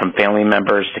 70s, from family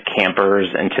members to campers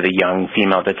and to the young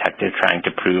female detective trying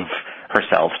to prove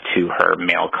herself to her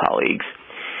male colleagues.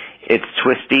 It's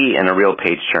twisty and a real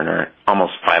page-turner,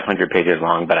 almost 500 pages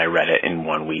long, but I read it in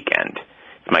one weekend.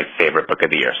 It's my favorite book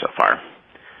of the year so far.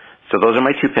 So those are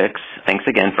my 2 picks. Thanks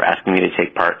again for asking me to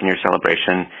take part in your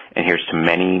celebration, and here's to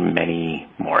many, many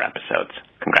more episodes.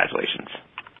 Congratulations.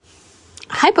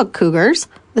 Hi, Book Cougars.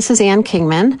 This is Ann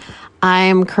Kingman.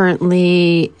 I'm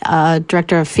currently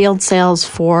Director of Field Sales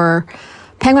for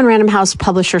Penguin Random House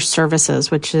Publisher Services,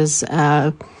 which is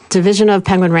a division of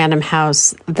Penguin Random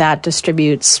House that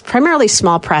distributes primarily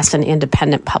small press and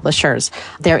independent publishers.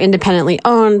 They're independently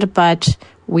owned, but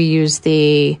we use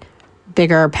the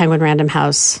bigger Penguin Random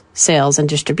House sales and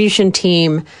distribution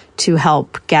team to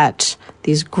help get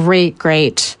these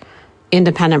great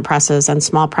independent presses and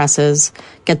small presses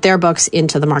get their books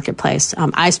into the marketplace.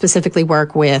 I specifically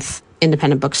work with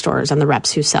independent bookstores and the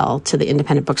reps who sell to the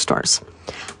independent bookstores.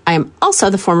 I am also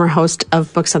the former host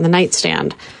of Books on the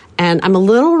Nightstand, and I'm a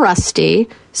little rusty,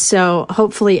 so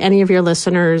hopefully any of your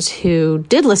listeners who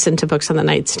did listen to Books on the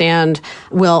Nightstand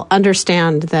will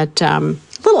understand that a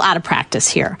little out of practice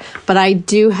here. But I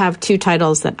do have 2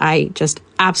 titles that I just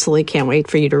absolutely can't wait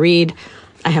for you to read.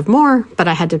 I have more, but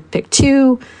I had to pick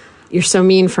 2. You're so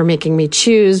mean for making me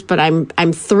choose, but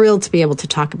I'm thrilled to be able to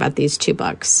talk about these 2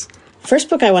 books. First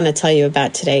book I want to tell you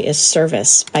about today is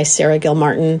Service by Sarah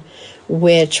Gilmartin,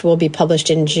 which will be published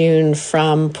in June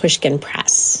from Pushkin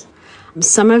Press.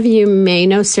 Some of you may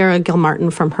know Sarah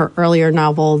Gilmartin from her earlier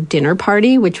novel, Dinner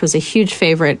Party, which was a huge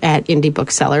favorite at indie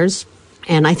booksellers.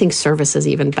 And I think Service is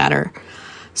even better.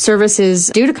 Service is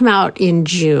due to come out in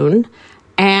June.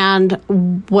 And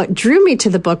what drew me to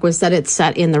the book was that it's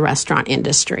set in the restaurant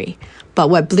industry. But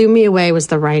what blew me away was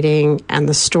the writing and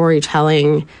the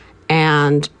storytelling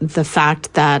and the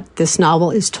fact that this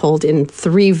novel is told in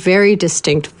 3 very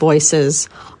distinct voices,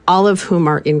 all of whom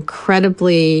are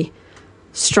incredibly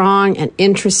strong and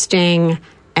interesting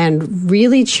and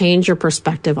really change your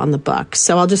perspective on the book.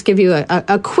 So I'll just give you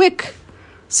a quick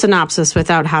synopsis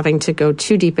without having to go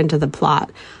too deep into the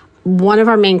plot. One of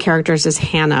our main characters is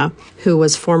Hannah, who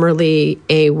was formerly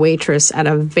a waitress at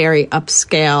a very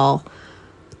upscale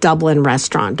Dublin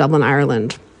restaurant, Dublin,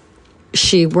 Ireland.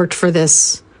 She worked for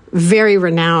this very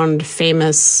renowned,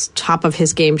 famous,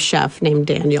 top-of-his-game chef named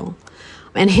Daniel.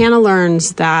 And Hannah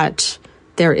learns that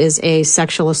there is a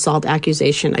sexual assault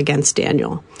accusation against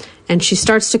Daniel. And she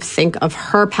starts to think of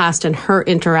her past and her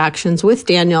interactions with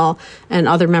Daniel and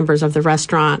other members of the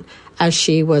restaurant as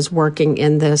she was working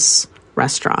in this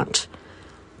restaurant.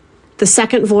 The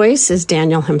second voice is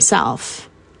Daniel himself,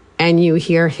 and you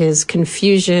hear his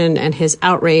confusion and his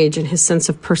outrage and his sense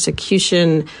of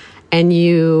persecution, and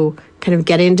you kind of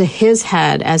get into his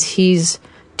head as he's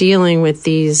dealing with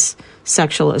these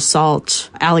sexual assault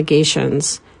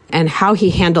allegations and how he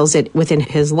handles it within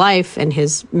his life and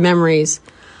his memories.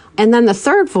 And then the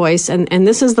third voice, and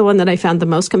this is the one that I found the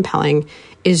most compelling,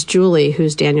 is Julie,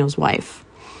 who's Daniel's wife.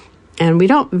 And we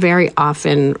don't very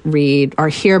often read or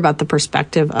hear about the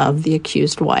perspective of the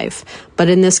accused wife. But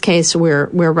in this case, we're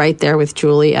right there with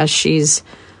Julie as she's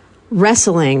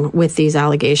wrestling with these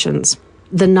allegations.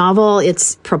 The novel,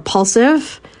 it's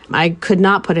propulsive. I could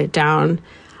not put it down.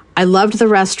 I loved the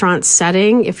restaurant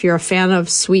setting. If you're a fan of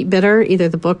Sweet Bitter, either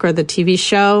the book or the TV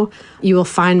show, you will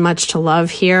find much to love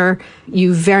here.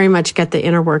 You very much get the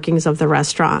inner workings of the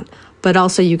restaurant, but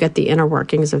also you get the inner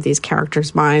workings of these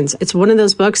characters' minds. It's one of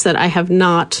those books that I have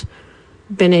not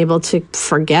been able to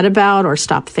forget about or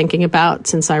stop thinking about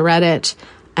since I read it.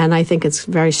 And I think it's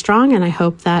very strong, and I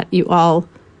hope that you all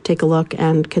take a look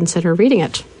and consider reading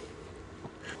it.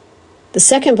 The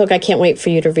second book I can't wait for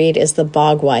you to read is The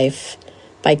Bog Wife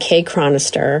by Kay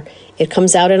Chronister. It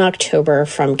comes out in October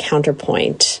from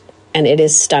Counterpoint, and it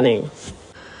is stunning.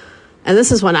 And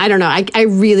this is one, I don't know, I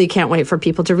really can't wait for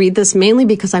people to read this, mainly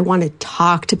because I want to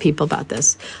talk to people about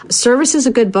this. Service is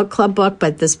a good book club book,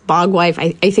 but this Bog Wife,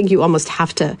 I think you almost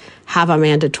have to have a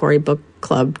mandatory book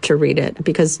club to read it,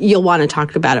 because you'll want to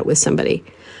talk about it with somebody.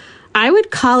 I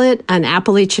would call it an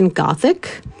Appalachian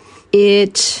Gothic.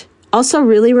 It also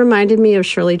really reminded me of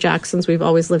Shirley Jackson's We've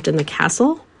Always Lived in the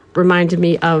Castle. Reminded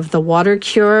me of The Water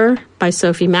Cure by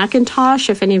Sophie McIntosh,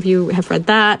 if any of you have read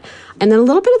that. And then a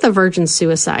little bit of The Virgin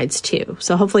Suicides, too.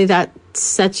 So hopefully that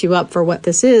sets you up for what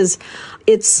this is.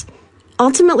 It's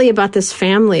ultimately about this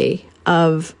family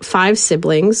of 5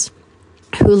 siblings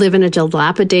who live in a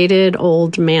dilapidated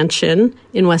old mansion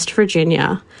in West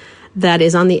Virginia that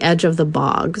is on the edge of the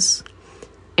bogs.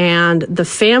 And the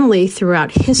family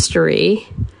throughout history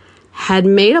had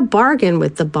made a bargain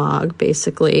with the bog,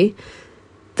 basically,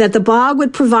 that the bog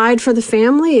would provide for the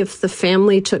family if the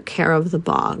family took care of the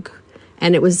bog.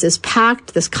 And it was this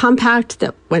pact, this compact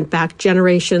that went back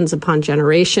generations upon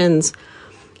generations.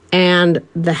 And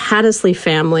the Hattersley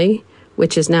family,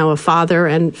 which is now a father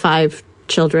and 5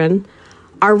 children,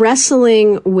 are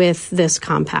wrestling with this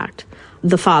compact.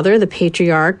 The father, the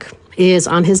patriarch, is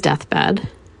on his deathbed.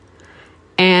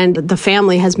 And the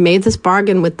family has made this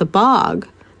bargain with the bog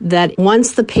that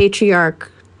once the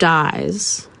patriarch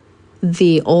dies,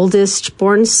 the oldest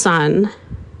born son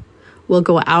will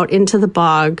go out into the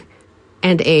bog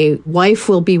and a wife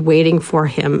will be waiting for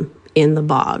him in the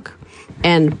bog.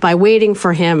 And by waiting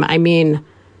for him, I mean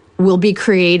will be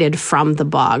created from the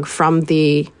bog, from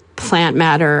the plant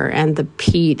matter and the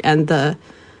peat and the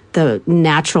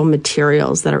natural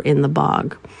materials that are in the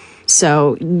bog.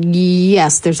 So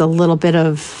yes, there's a little bit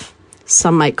of,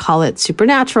 some might call it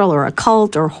supernatural or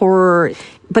occult or horror,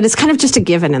 but it's kind of just a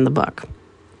given in the book.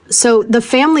 So the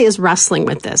family is wrestling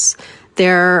with this.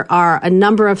 There are a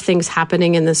number of things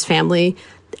happening in this family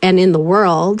and in the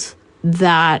world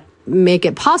that make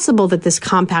it possible that this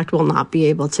compact will not be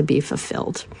able to be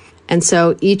fulfilled. And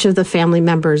so each of the family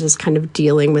members is kind of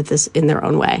dealing with this in their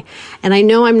own way. And I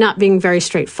know I'm not being very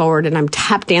straightforward and I'm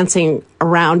tap dancing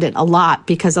around it a lot,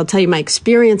 because I'll tell you my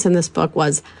experience in this book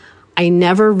was I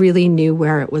never really knew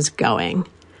where it was going.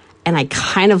 And I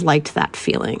kind of liked that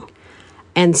feeling.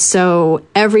 And so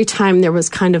every time there was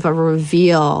kind of a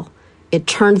reveal, it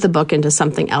turned the book into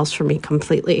something else for me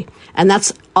completely. And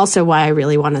that's also why I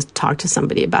really want to talk to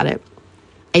somebody about it.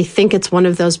 I think it's one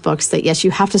of those books that, yes,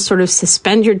 you have to sort of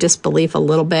suspend your disbelief a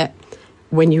little bit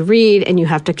when you read, and you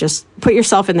have to just put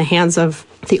yourself in the hands of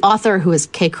the author, who is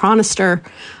Kay Chronister.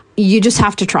 You just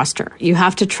have to trust her. You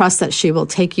have to trust that she will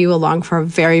take you along for a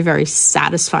very, very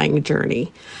satisfying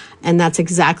journey. And that's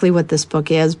exactly what this book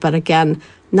is. But again,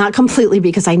 not completely,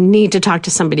 because I need to talk to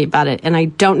somebody about it. And I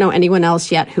don't know anyone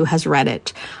else yet who has read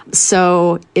it.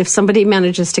 So if somebody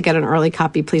manages to get an early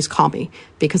copy, please call me,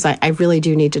 because I really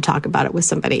do need to talk about it with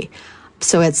somebody.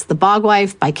 So it's The Bog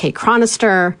Wife by Kay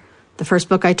Chronister. The first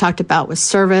book I talked about was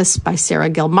Service by Sarah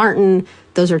Gilmartin.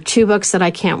 Those are two books that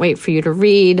I can't wait for you to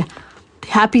read.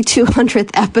 Happy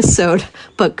 200th episode,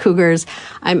 Book Cougars.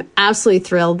 I'm absolutely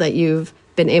thrilled that you've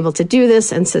been able to do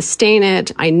this and sustain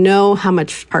it. I know how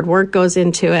much hard work goes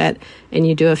into it, and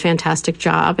you do a fantastic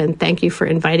job. And thank you for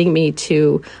inviting me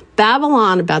to babble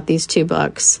on about these two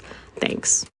books.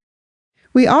 Thanks.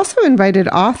 We also invited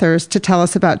authors to tell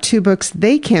us about two books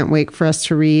they can't wait for us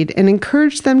to read, and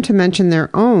encouraged them to mention their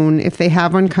own if they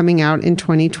have one coming out in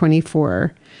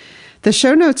 2024. The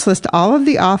show notes list all of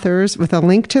the authors with a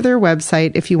link to their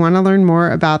website if you want to learn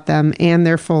more about them and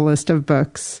their full list of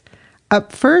books.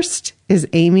 Up first is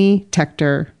Amy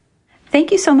Tector.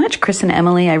 Thank you so much, Chris and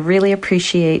Emily. I really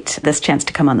appreciate this chance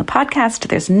to come on the podcast.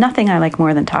 There's nothing I like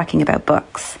more than talking about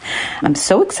books. I'm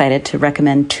so excited to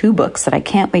recommend two books that I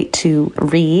can't wait to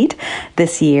read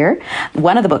this year.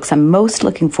 One of the books I'm most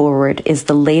looking forward is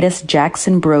the latest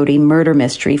Jackson Brodie murder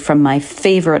mystery from my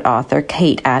favorite author,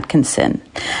 Kate Atkinson.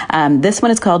 This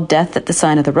one is called Death at the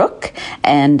Sign of the Rook,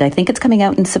 and I think it's coming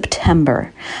out in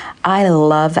September. I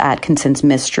love Atkinson's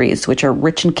mysteries, which are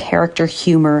rich in character,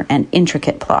 humor, and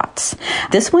intricate plots.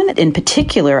 This one in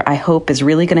particular, I hope, is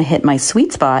really going to hit my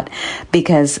sweet spot,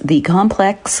 because the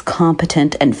complex,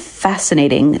 competent, and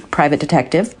fascinating private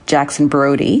detective, Jackson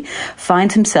Brodie,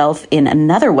 finds himself in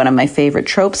another one of my favorite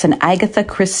tropes, an Agatha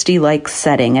Christie-like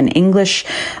setting, an English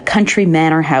country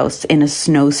manor house in a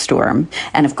snowstorm.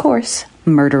 And of course,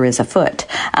 murder is afoot.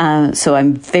 So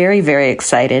I'm very, very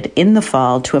excited in the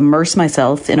fall to immerse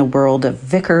myself in a world of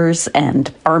vicars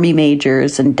and army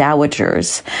majors and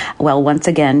dowagers, while once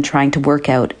again trying to work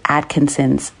out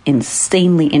Atkinson's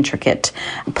insanely intricate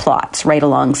plots right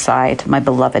alongside my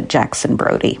beloved Jackson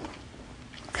Brodie.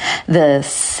 The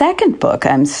second book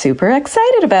I'm super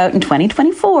excited about in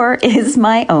 2024 is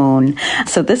my own.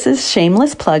 So this is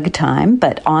shameless plug time,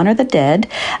 but Honor the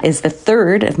Dead is the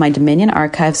third of my Dominion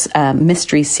Archives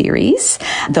mystery series,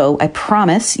 though I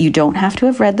promise you don't have to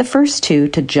have read the first two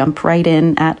to jump right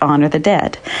in at Honor the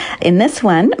Dead. In this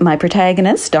one, my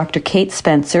protagonist, Dr. Kate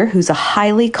Spencer, who's a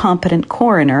highly competent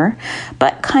coroner,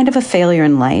 but kind of a failure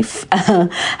in life,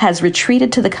 has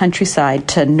retreated to the countryside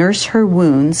to nurse her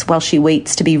wounds while she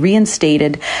waits to be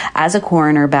reinstated as a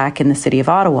coroner back in the city of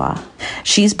Ottawa.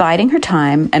 She's biding her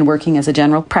time and working as a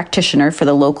general practitioner for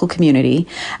the local community,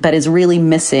 but is really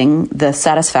missing the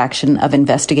satisfaction of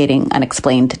investigating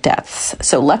unexplained deaths.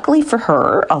 So luckily for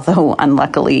her, although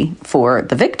unluckily for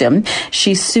the victim,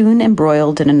 she's soon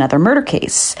embroiled in another murder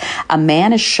case. A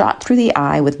man is shot through the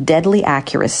eye with deadly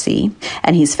accuracy,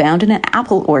 and he's found in an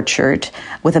apple orchard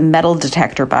with a metal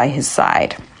detector by his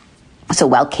side. So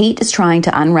while Kate is trying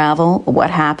to unravel what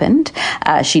happened,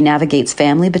 she navigates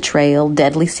family betrayal,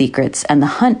 deadly secrets, and the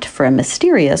hunt for a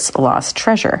mysterious lost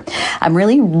treasure. I'm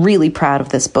really, really proud of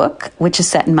this book, which is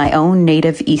set in my own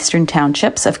native eastern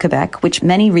townships of Quebec, which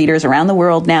many readers around the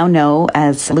world now know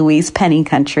as Louise Penny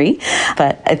country,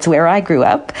 but it's where I grew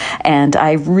up, and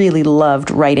I really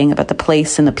loved writing about the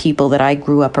place and the people that I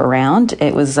grew up around.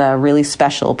 It was a really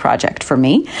special project for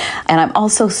me, and I'm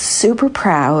also super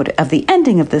proud of the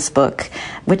ending of this book,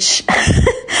 which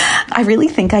I really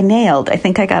think I nailed. I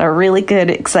think I got a really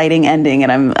good, exciting ending,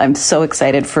 and I'm so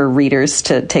excited for readers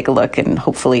to take a look and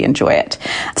hopefully enjoy it.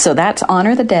 So that's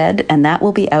Honor the Dead, and that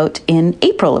will be out in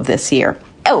April of this year.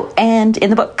 Oh, and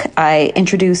in the book, I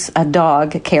introduce a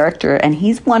dog character, and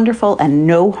he's wonderful, and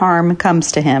no harm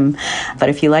comes to him. But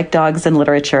if you like dogs in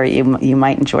literature, you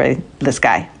might enjoy this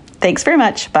guy. Thanks very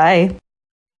much. Bye.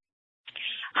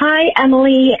 Hi,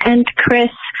 Emily and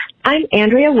Chris. I'm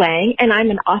Andrea Wang, and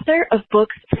I'm an author of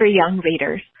books for young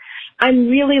readers. I'm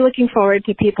really looking forward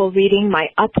to people reading my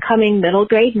upcoming middle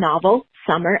grade novel,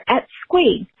 Summer at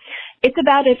Squee. It's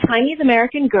about a Chinese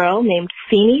American girl named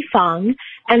Feenie Fong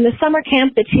and the summer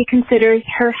camp that she considers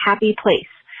her happy place,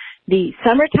 the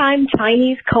Summertime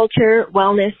Chinese Culture,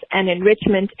 Wellness, and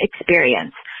Enrichment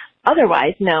Experience,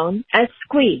 otherwise known as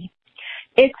Squee.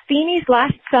 It's Feenie's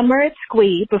last summer at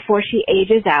Squee before she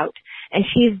ages out, and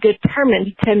she's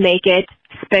determined to make it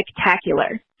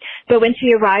spectacular. But when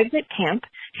she arrives at camp,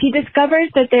 she discovers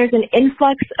that there's an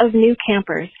influx of new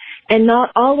campers, and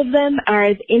not all of them are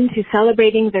as into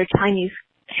celebrating their Chinese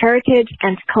heritage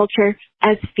and culture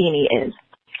as Feenie is.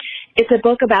 It's a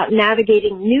book about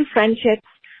navigating new friendships,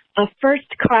 a first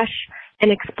crush, and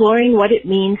exploring what it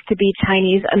means to be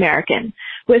Chinese American,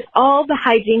 with all the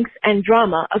hijinks and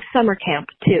drama of summer camp,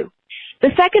 too.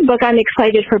 The second book I'm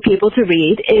excited for people to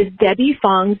read is Debbie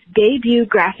Fong's debut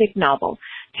graphic novel,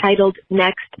 titled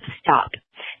Next Stop.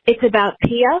 It's about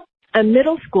Pia, a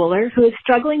middle schooler who is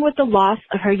struggling with the loss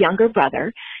of her younger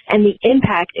brother and the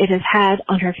impact it has had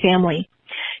on her family.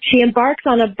 She embarks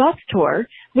on a bus tour,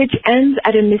 which ends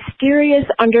at a mysterious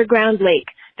underground lake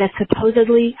that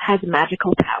supposedly has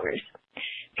magical powers.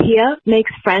 Pia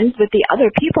makes friends with the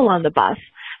other people on the bus,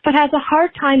 but has a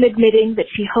hard time admitting that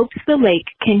she hopes the lake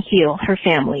can heal her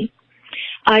family.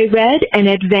 I read an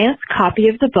advanced copy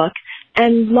of the book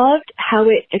and loved how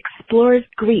it explores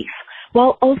grief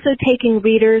while also taking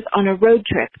readers on a road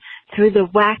trip through the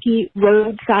wacky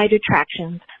roadside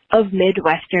attractions of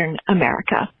Midwestern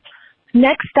America.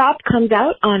 Next Stop comes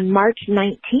out on March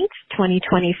 19th,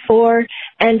 2024,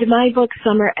 and my book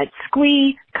Summer at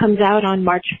Squee comes out on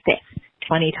March 5th,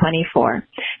 2024.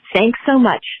 Thanks so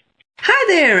much. Hi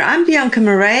there, I'm Bianca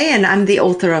Murray, and I'm the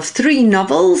author of 3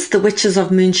 novels, The Witches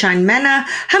of Moonshine Manor,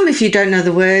 Hum If You Don't Know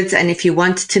the Words, and If You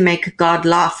Want to Make God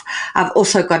Laugh. I've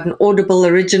also got an Audible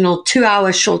original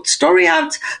 2-hour short story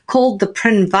out called The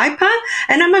Prin Viper,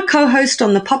 and I'm a co-host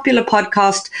on the popular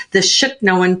podcast, The Shit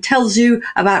No One Tells You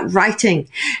About Writing.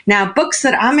 Now, books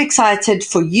that I'm excited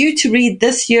for you to read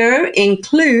this year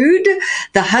include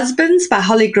The Husbands by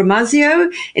Holly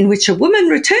Gramazio, in which a woman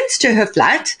returns to her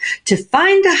flat to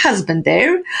find a husband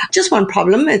there. Just one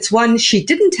problem. It's one she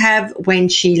didn't have when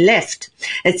she left.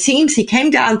 It seems he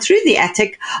came down through the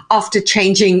attic after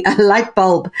changing a light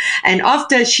bulb. And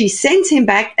after she sends him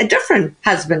back, a different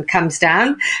husband comes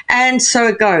down. And so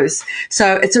it goes.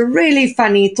 So it's a really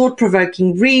funny,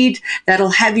 thought-provoking read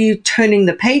that'll have you turning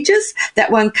the pages. That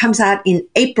one comes out in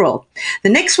April. The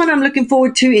next one I'm looking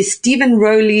forward to is Stephen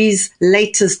Rowley's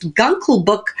latest Guncle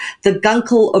book, The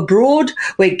Guncle Abroad,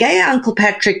 where gay Uncle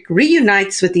Patrick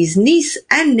reunites with his niece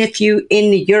and nephew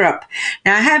in Europe.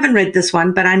 Now, I haven't read this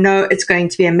one, but I know it's going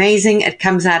to be amazing. It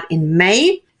comes out in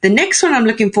May. The next one I'm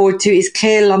looking forward to is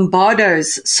Claire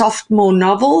Lombardo's sophomore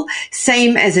novel,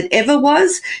 Same as It Ever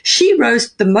Was. She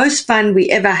wrote The Most Fun We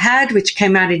Ever Had, which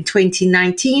came out in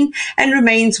 2019 and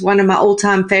remains one of my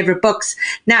all-time favorite books.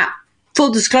 Now,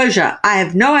 full disclosure, I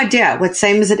have no idea what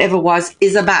Same as It Ever Was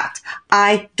is about.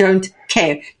 I don't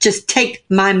care. Just take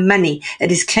my money.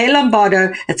 It is Claire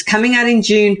Lombardo. It's coming out in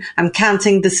June. I'm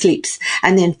counting the sleeps.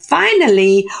 And then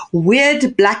finally,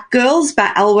 Weird Black Girls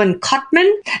by Alwyn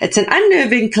Cotman. It's an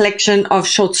unnerving collection of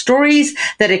short stories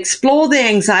that explore the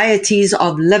anxieties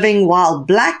of living while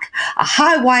black, a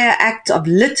high wire act of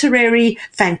literary,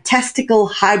 fantastical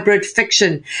hybrid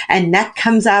fiction. And that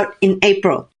comes out in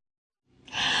April.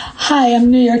 Hi, I'm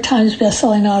New York Times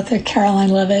bestselling author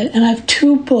Caroline Levitt, and I have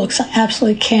 2 books I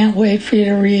absolutely can't wait for you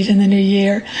to read in the new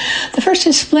year. The first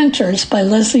is Splinters by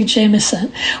Leslie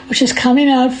Jamison, which is coming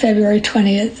out February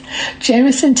 20th.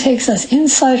 Jamison takes us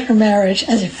inside her marriage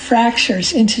as it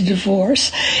fractures into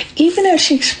divorce, even as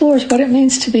she explores what it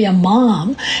means to be a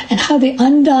mom and how the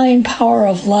undying power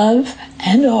of love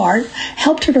and art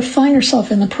helped her to find herself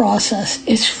in the process.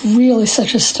 It's really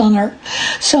such a stunner.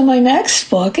 So my next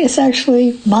book is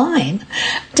actually mine,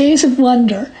 Days of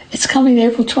Wonder. It's coming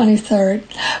April 23rd.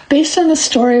 Based on the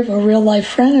story of a real-life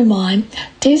friend of mine,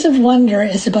 Days of Wonder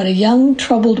is about a young,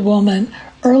 troubled woman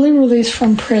early released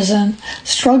from prison,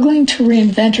 struggling to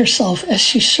reinvent herself as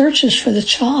she searches for the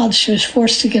child she was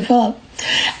forced to give up,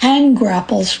 and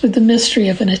grapples with the mystery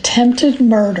of an attempted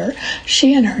murder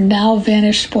she and her now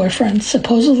vanished boyfriend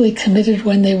supposedly committed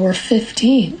when they were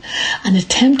 15, an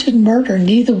attempted murder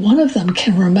neither one of them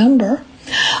can remember.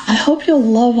 I hope you'll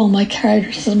love all my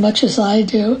characters as much as I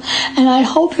do, and I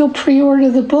hope you'll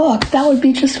pre-order the book. That would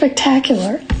be just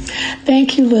spectacular.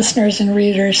 Thank you, listeners and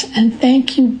readers, and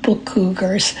thank you, Book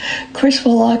Cougars, Chris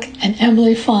Willock and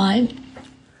Emily Fine.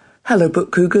 Hello,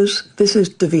 Book Cougars. This is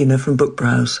Davina from Book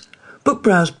Browse. Book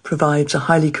Browse provides a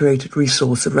highly curated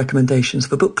resource of recommendations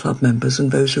for book club members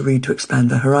and those who read to expand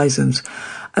their horizons.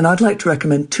 And I'd like to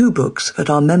recommend 2 books that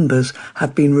our members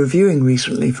have been reviewing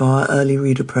recently for our early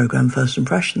reader program, First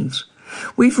Impressions.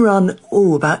 We've run,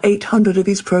 about 800 of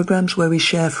these programs where we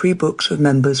share free books with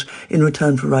members in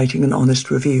return for writing an honest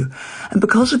review. And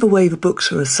because of the way the books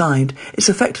are assigned, it's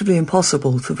effectively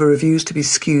impossible for the reviews to be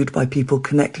skewed by people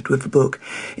connected with the book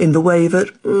in the way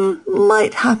that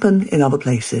might happen in other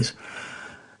places.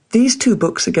 These 2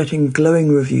 books are getting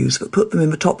glowing reviews that put them in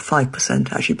the top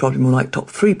 5%, actually probably more like top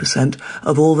 3%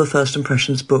 of all the First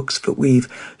Impressions books that we've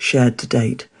shared to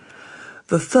date.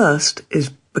 The first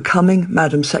is Becoming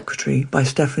Madam Secretary by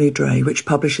Stephanie Dray, which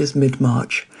publishes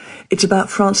mid-March. It's about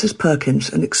Frances Perkins,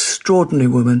 an extraordinary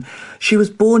woman. She was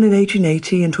born in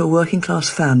 1880 into a working-class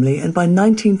family, and by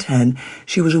 1910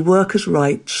 she was a workers'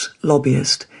 rights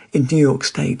lobbyist in New York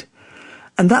State.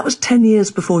 And that was 10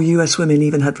 years before US women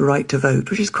even had the right to vote,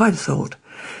 which is quite a thought.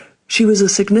 She was a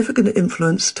significant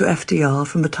influence to FDR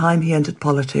from the time he entered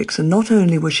politics, and not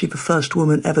only was she the first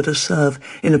woman ever to serve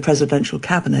in a presidential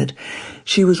cabinet,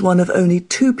 she was one of only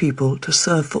 2 people to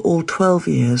serve for all 12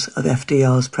 years of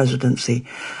FDR's presidency,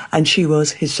 and she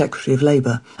was his Secretary of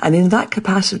Labor. And in that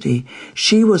capacity,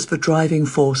 she was the driving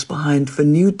force behind the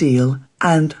New Deal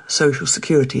and Social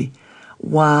Security.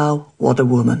 Wow, what a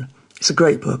woman. It's a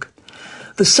great book.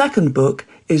 The second book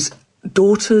is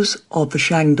Daughters of the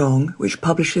Shandong, which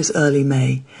publishes early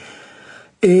May.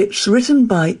 It's written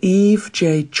by Eve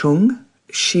J. Chung.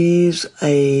 She's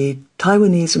a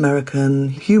Taiwanese-American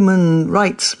human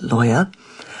rights lawyer,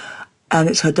 and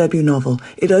it's her debut novel.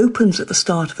 It opens at the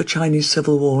start of the Chinese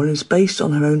Civil War and is based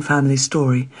on her own family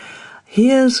story.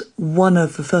 Here's one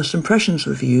of the First Impressions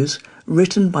reviews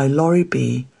written by Laurie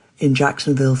B. in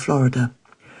Jacksonville, Florida.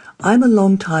 I'm a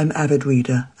long-time avid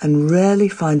reader and rarely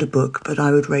find a book that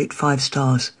I would rate 5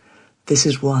 stars. This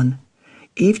is one.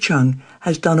 Eve Chung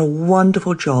has done a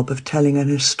wonderful job of telling an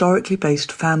historically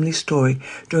based family story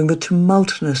during the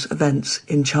tumultuous events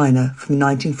in China from the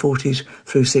 1940s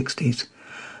through 60s.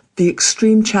 The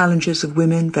extreme challenges of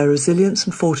women, their resilience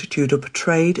and fortitude are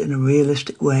portrayed in a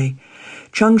realistic way.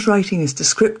 Chung's writing is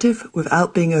descriptive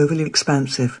without being overly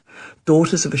expansive.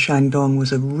 Daughters of the Shandong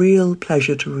was a real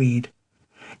pleasure to read.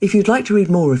 If you'd like to read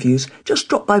more reviews, just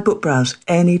drop by Book Browse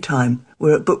any time.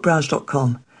 We're at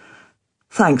bookbrowse.com.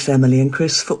 Thanks, Emily and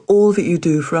Chris, for all that you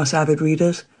do for us avid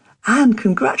readers. And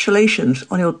congratulations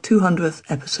on your 200th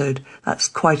episode. That's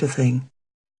quite a thing.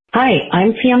 Hi,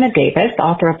 I'm Fiona Davis,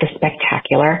 author of The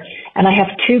Spectacular, and I have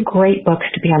 2 great books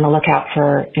to be on the lookout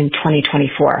for in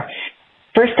 2024.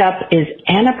 First up is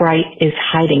Anna Bright is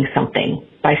Hiding Something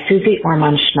by Susie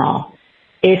Orman-Schnall.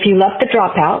 If you love The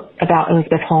Dropout about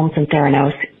Elizabeth Holmes and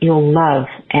Theranos, you'll love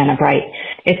Anna Bright.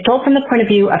 It's told from the point of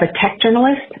view of a tech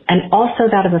journalist and also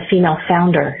that of a female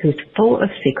founder who's full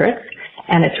of secrets,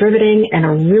 and it's riveting and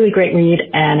a really great read,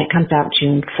 and it comes out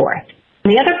June 4th.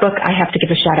 The other book I have to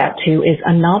give a shout out to is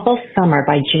A Novel Summer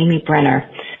by Jamie Brenner.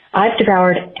 I've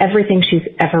devoured everything she's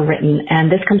ever written, and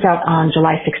this comes out on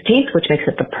July 16th, which makes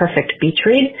it the perfect beach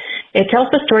read. It tells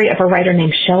the story of a writer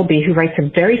named Shelby who writes a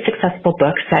very successful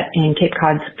book set in Cape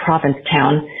Cod's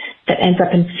Provincetown that ends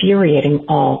up infuriating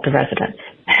all the residents.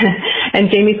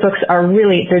 And Jamie's books are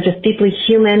they're just deeply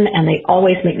human, and they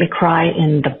always make me cry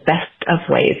in the best of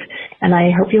ways. And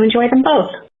I hope you enjoy them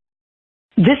both.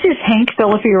 This is Hank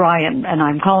Philippi Ryan, and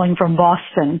I'm calling from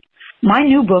Boston. My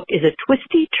new book is a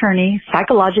twisty-turny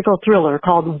psychological thriller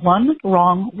called One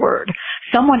Wrong Word.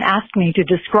 Someone asked me to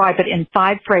describe it in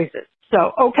 5 phrases.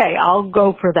 So, okay, I'll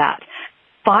go for that.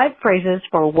 5 phrases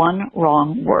for one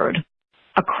wrong word.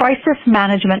 A crisis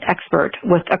management expert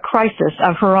with a crisis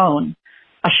of her own.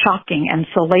 A shocking and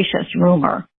salacious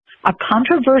rumor. A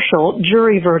controversial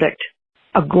jury verdict.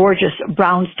 A gorgeous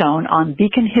brownstone on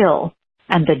Beacon Hill.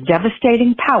 And the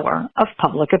devastating power of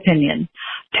public opinion.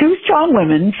 2 strong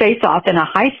women face off in a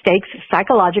high-stakes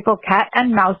psychological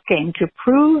cat-and-mouse game to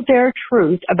prove their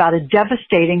truth about a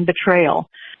devastating betrayal.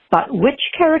 But which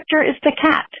character is the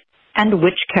cat, and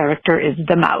which character is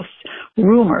the mouse?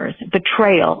 Rumors,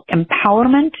 betrayal,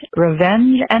 empowerment,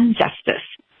 revenge, and justice.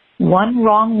 One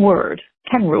wrong word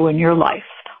can ruin your life.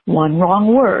 One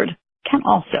wrong word can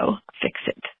also fix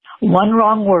it. One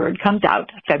Wrong Word comes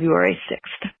out February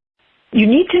 6th. You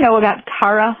need to know about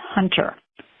Kara Hunter.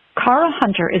 Kara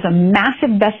Hunter is a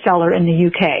massive bestseller in the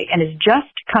UK and is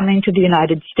just coming to the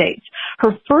United States.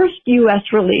 Her first U.S.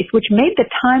 release, which made the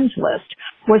Times list,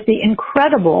 was the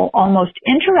incredible, almost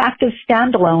interactive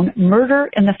standalone Murder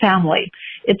in the Family.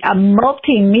 It's a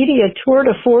multimedia tour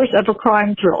de force of a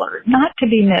crime thriller, not to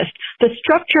be missed. The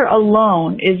structure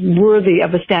alone is worthy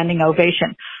of a standing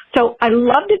ovation. So I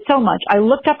loved it so much, I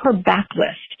looked up her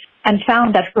backlist and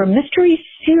found that her mystery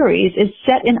series is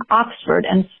set in Oxford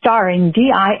and starring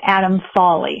D.I. Adam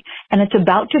Fawley, and it's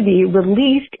about to be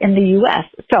released in the U.S.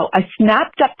 So I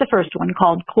snapped up the first one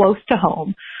called Close to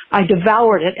Home. I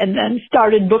devoured it and then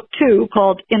started book 2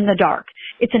 called In the Dark.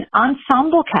 It's an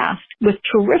ensemble cast with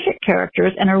terrific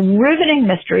characters and a riveting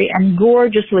mystery and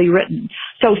gorgeously written.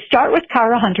 So start with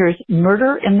Kara Hunter's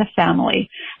Murder in the Family,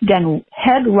 then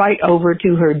head right over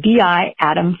to her D.I.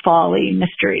 Adam Fawley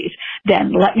mysteries.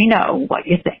 Then let me know what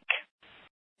you think.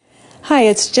 Hi,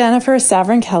 it's Jennifer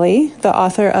Savran Kelly, the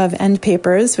author of End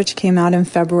Papers, which came out in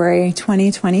February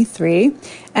 2023.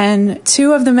 And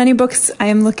 2 of the many books I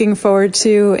am looking forward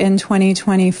to in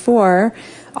 2024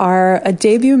 are a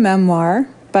debut memoir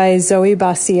by Zoe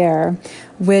Bassier,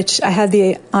 which I had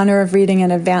the honor of reading an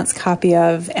advance copy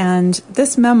of. And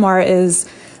this memoir is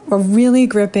a really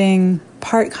gripping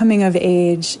part coming of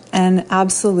age and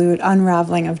absolute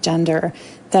unraveling of gender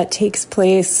that takes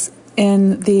place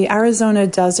in the Arizona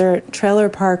desert trailer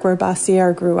park where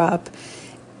Bassier grew up.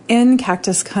 In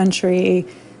Cactus Country,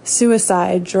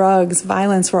 suicide, drugs,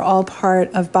 violence were all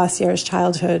part of Bassier's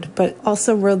childhood, but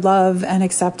also were love and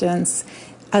acceptance.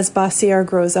 As Bassier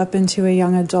grows up into a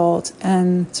young adult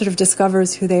and sort of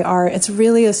discovers who they are, it's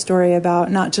really a story about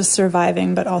not just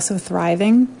surviving, but also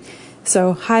thriving.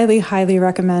 So highly, highly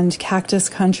recommend Cactus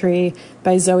Country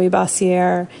by Zoe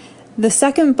Bassier. The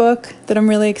second book that I'm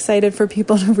really excited for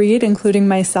people to read, including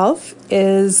myself,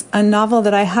 is a novel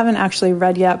that I haven't actually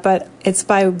read yet, but it's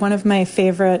by one of my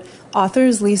favorite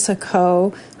authors, Lisa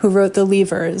Ko, who wrote The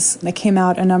Leavers. That came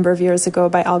out a number of years ago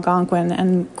by Algonquin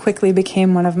and quickly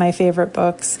became one of my favorite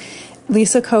books.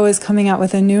 Lisa Ko is coming out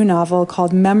with a new novel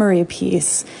called Memory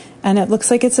Peace, and it looks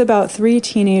like it's about 3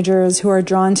 teenagers who are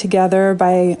drawn together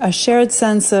by a shared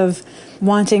sense of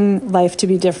wanting life to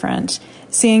be different,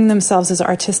 seeing themselves as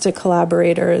artistic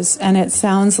collaborators. And it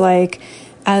sounds like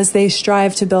as they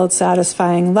strive to build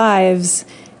satisfying lives,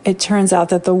 it turns out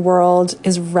that the world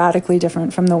is radically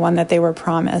different from the one that they were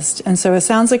promised. And so it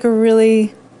sounds like a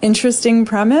really interesting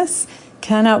premise.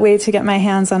 Cannot wait to get my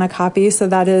hands on a copy. So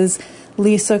that is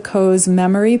Lisa Ko's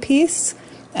Memory Peace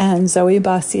and Zoe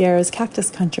Bassier's Cactus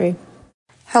Country.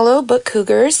 Hello, Book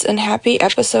Cougars, and happy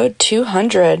episode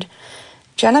 200.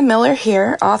 Jenna Miller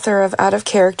here, author of Out of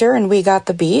Character and We Got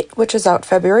the Beat, which is out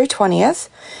February 20th.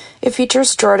 It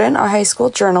features Jordan, a high school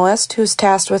journalist who's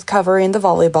tasked with covering the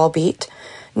volleyball beat.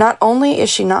 Not only is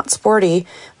she not sporty,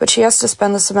 but she has to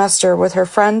spend the semester with her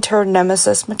friend turned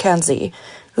nemesis Mackenzie,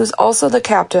 who's also the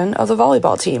captain of the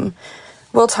volleyball team.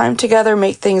 Will time together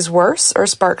make things worse or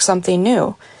spark something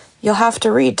new? You'll have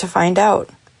to read to find out.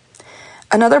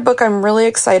 Another book I'm really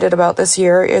excited about this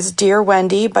year is Dear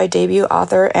Wendy by debut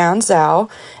author Anne Zhao,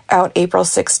 out April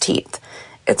 16th.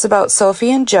 It's about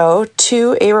Sophie and Joe,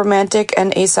 2 aromantic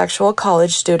and asexual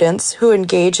college students who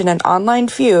engage in an online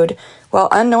feud while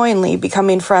unknowingly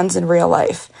becoming friends in real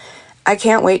life. I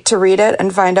can't wait to read it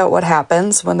and find out what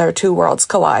happens when their 2 worlds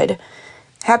collide.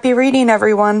 Happy reading,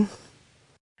 everyone!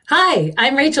 Hi,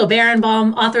 I'm Rachel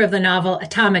Barenbaum, author of the novel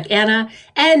Atomic Anna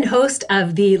and host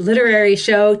of the literary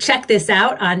show Check This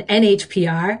Out on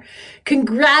NHPR.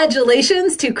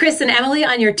 Congratulations to Chris and Emily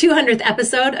on your 200th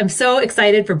episode. I'm so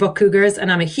excited for Book Cougars,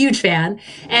 and I'm a huge fan.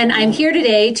 And I'm here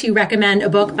today to recommend a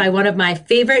book by one of my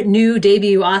favorite new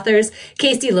debut authors,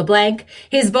 Casey LeBlanc.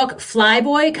 His book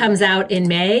Flyboy comes out in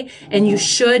May, and you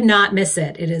should not miss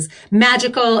it. It is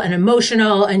magical and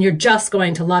emotional, and you're just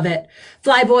going to love it.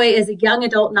 Flyboy is a young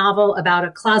adult novel about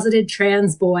a closeted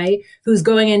trans boy who's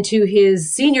going into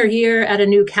his senior year at a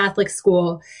new Catholic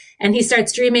school. And he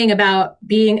starts dreaming about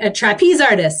being a trapeze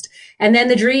artist. And then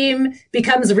the dream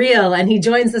becomes real, and he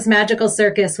joins this magical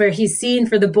circus where he's seen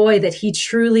for the boy that he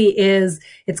truly is.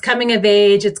 It's coming of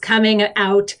age. It's coming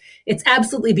out. It's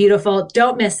absolutely beautiful.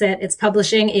 Don't miss it. It's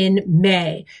publishing in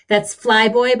May. That's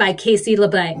Flyboy by Casey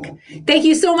LeBlanc. Thank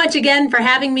you so much again for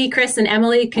having me, Chris and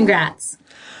Emily. Congrats.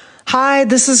 Hi,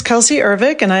 this is Kelsey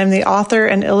Ervick, and I am the author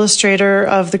and illustrator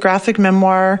of the graphic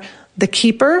memoir, The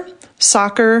Keeper,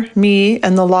 Soccer, Me,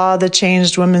 and the Law That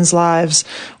Changed Women's Lives,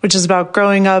 which is about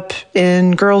growing up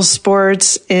in girls'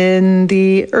 sports in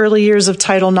the early years of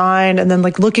Title IX, and then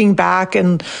looking back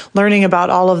and learning about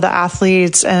all of the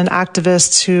athletes and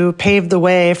activists who paved the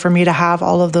way for me to have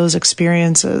all of those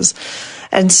experiences.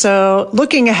 And so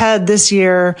looking ahead this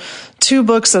year, 2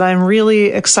 books that I'm really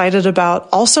excited about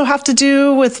also have to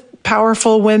do with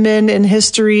powerful women in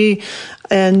history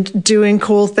and doing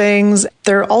cool things.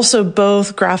 They're also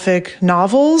both graphic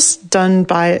novels done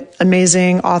by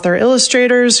amazing author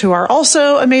illustrators who are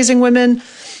also amazing women.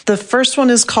 The first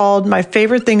one is called My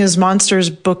Favorite Thing is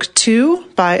Monsters Book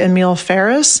 2 by Emil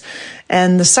Ferris.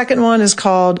 And the second one is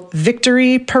called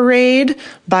Victory Parade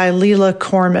by Leila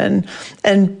Corman.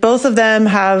 And both of them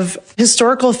have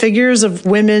historical figures of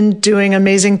women doing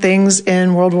amazing things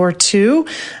in World War II.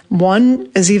 One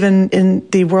is even in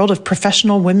the world of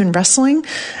professional women wrestling.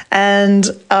 And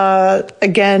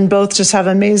again, both just have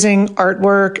amazing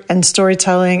artwork and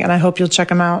storytelling, and I hope you'll check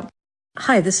them out.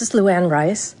 Hi, this is Luann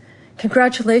Rice.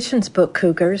 Congratulations, Book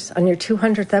Cougars, on your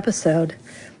 200th episode.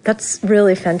 That's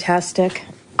really fantastic.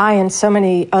 I and so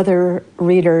many other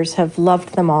readers have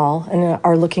loved them all and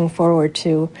are looking forward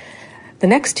to the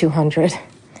next 200.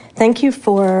 Thank you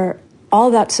for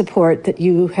all that support that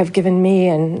you have given me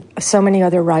and so many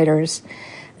other writers,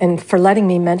 and for letting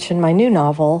me mention my new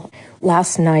novel,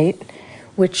 Last Night,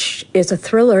 which is a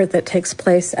thriller that takes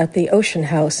place at the Ocean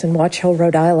House in Watch Hill,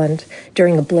 Rhode Island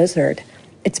during a blizzard.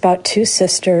 It's about two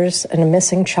sisters and a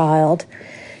missing child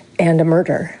and a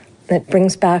murder. It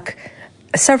brings back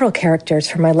several characters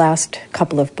from my last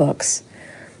couple of books.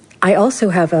 I also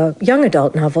have a young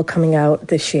adult novel coming out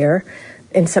this year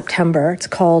in September. It's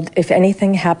called If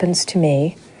Anything Happens to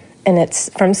Me, and it's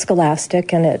from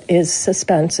Scholastic, and it is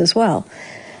suspense as well.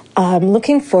 I'm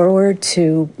looking forward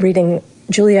to reading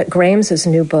Juliet Grames'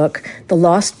 new book, The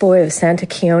Lost Boy of Santa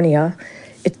Chionia.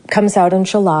 It comes out in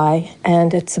July,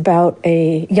 and it's about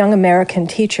a young American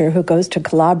teacher who goes to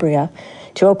Calabria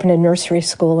to open a nursery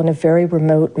school in a very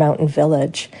remote mountain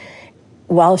village.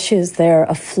 While she is there,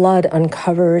 a flood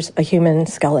uncovers a human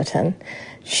skeleton.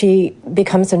 She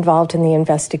becomes involved in the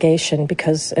investigation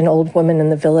because an old woman in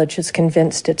the village is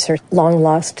convinced it's her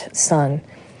long-lost son.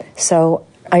 So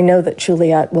I know that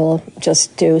Juliet will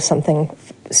just do something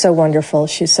so wonderful.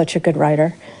 She's such a good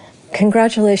writer.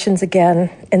 Congratulations again,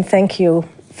 and thank you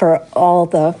for all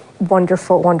the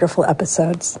wonderful, wonderful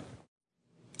episodes.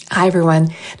 Hi,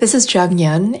 everyone. This is Jung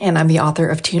Yun, and I'm the author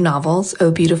of two novels,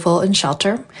 Oh Beautiful and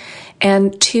Shelter.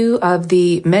 And two of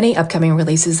the many upcoming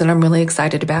releases that I'm really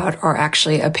excited about are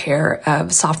actually a pair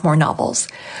of sophomore novels.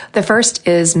 The first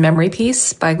is Memory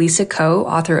Piece by Lisa Ko,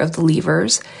 author of The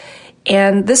Leavers.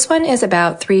 And this one is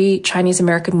about three Chinese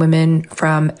American women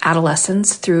from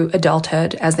adolescence through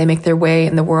adulthood as they make their way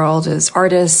in the world as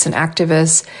artists and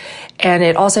activists. And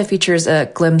it also features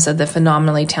a glimpse of the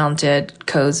phenomenally talented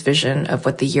Ko's vision of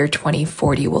what the year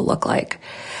 2040 will look like.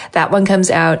 That one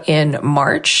comes out in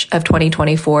March of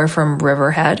 2024 from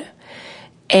Riverhead.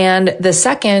 And the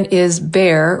second is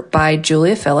Bear by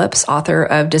Julia Phillips, author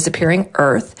of Disappearing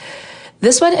Earth.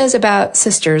 This one is about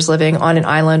sisters living on an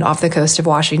island off the coast of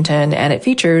Washington, and it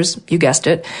features, you guessed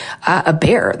it, a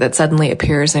bear that suddenly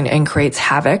appears and creates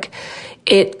havoc.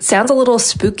 It sounds a little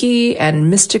spooky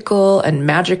and mystical and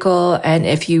magical, and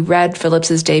if you read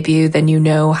Phillips's debut, then you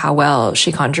know how well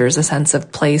she conjures a sense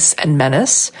of place and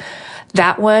menace.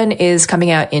 That one is coming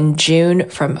out in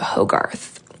June from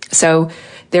Hogarth. So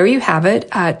there you have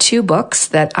it, two books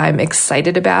that I'm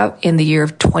excited about in the year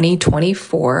of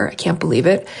 2024. I can't believe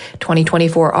it,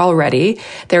 2024 already.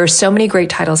 There are so many great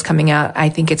titles coming out. I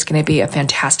think it's going to be a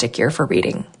fantastic year for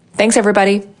reading. Thanks,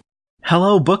 everybody.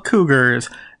 Hello, Book Cougars.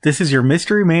 This is your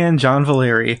mystery man, John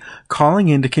Valeri, calling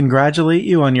in to congratulate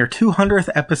you on your 200th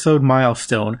episode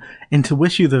milestone and to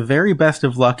wish you the very best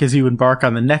of luck as you embark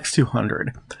on the next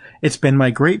 200. It's been my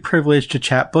great privilege to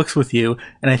chat books with you,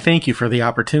 and I thank you for the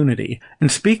opportunity.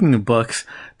 And speaking of books,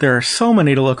 there are so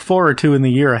many to look forward to in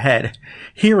the year ahead.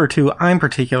 Here are two I'm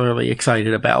particularly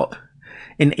excited about.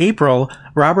 In April,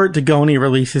 Robert Dugoni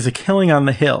releases A Killing on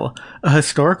the Hill, a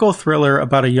historical thriller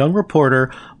about a young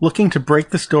reporter looking to break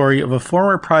the story of a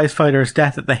former prizefighter's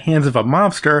death at the hands of a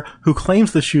mobster who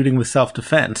claims the shooting was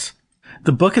self-defense.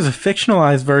 The book is a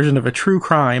fictionalized version of a true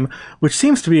crime, which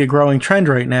seems to be a growing trend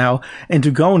right now, and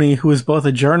Dugoni, who is both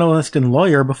a journalist and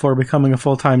lawyer before becoming a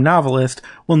full-time novelist,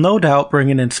 will no doubt bring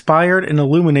an inspired and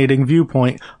illuminating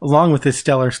viewpoint along with his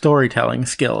stellar storytelling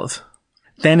skills.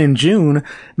 Then in June,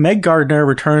 Meg Gardner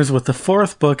returns with the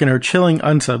fourth book in her chilling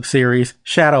unsub series,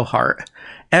 Shadowheart.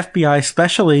 FBI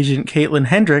Special Agent Caitlin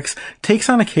Hendricks takes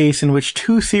on a case in which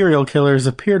two serial killers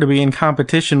appear to be in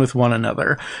competition with one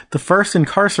another, the first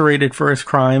incarcerated for his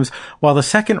crimes, while the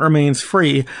second remains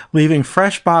free, leaving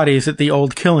fresh bodies at the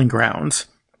old killing grounds.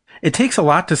 It takes a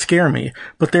lot to scare me,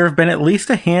 but there have been at least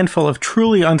a handful of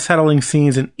truly unsettling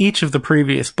scenes in each of the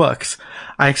previous books.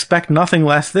 I expect nothing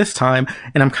less this time,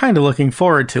 and I'm kinda looking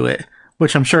forward to it,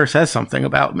 which I'm sure says something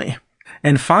about me.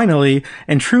 And finally,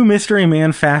 in true Mystery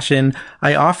Man fashion,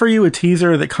 I offer you a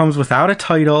teaser that comes without a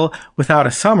title, without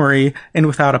a summary, and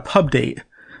without a pub date.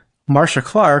 Marcia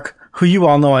Clark, who you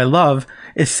all know I love,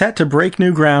 is set to break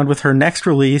new ground with her next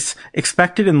release,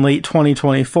 expected in late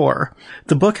 2024.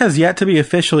 The book has yet to be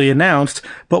officially announced,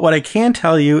 but what I can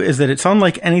tell you is that it's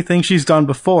unlike anything she's done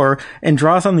before and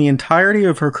draws on the entirety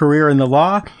of her career in the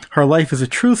law, her life as a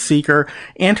truth seeker,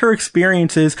 and her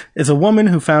experiences as a woman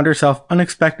who found herself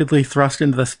unexpectedly thrust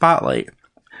into the spotlight.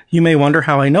 You may wonder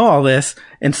how I know all this,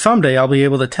 and someday I'll be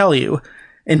able to tell you.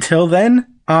 Until then,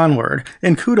 onward,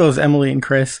 and kudos, Emily and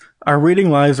Chris. Our reading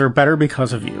lives are better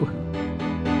because of you.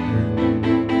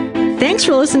 Thanks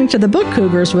for listening to The Book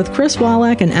Cougars with Chris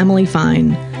Wallach and Emily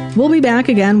Fine. We'll be back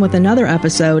again with another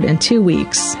episode in 2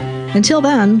 weeks. Until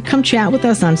then, come chat with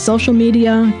us on social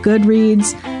media,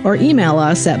 Goodreads, or email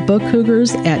us at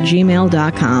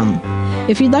bookcougars@gmail.com.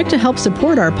 If you'd like to help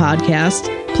support our podcast,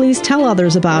 please tell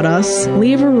others about us,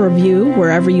 leave a review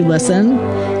wherever you listen,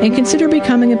 and consider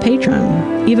becoming a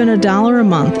patron. Even $1 a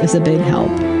month is a big help.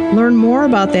 Learn more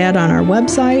about that on our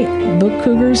website,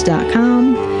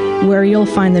 bookcougars.com, where you'll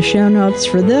find the show notes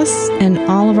for this and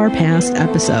all of our past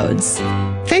episodes.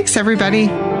 Thanks, everybody.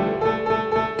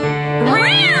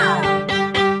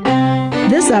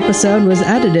 This episode was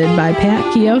edited by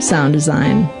Pat Keogh Sound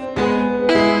Design.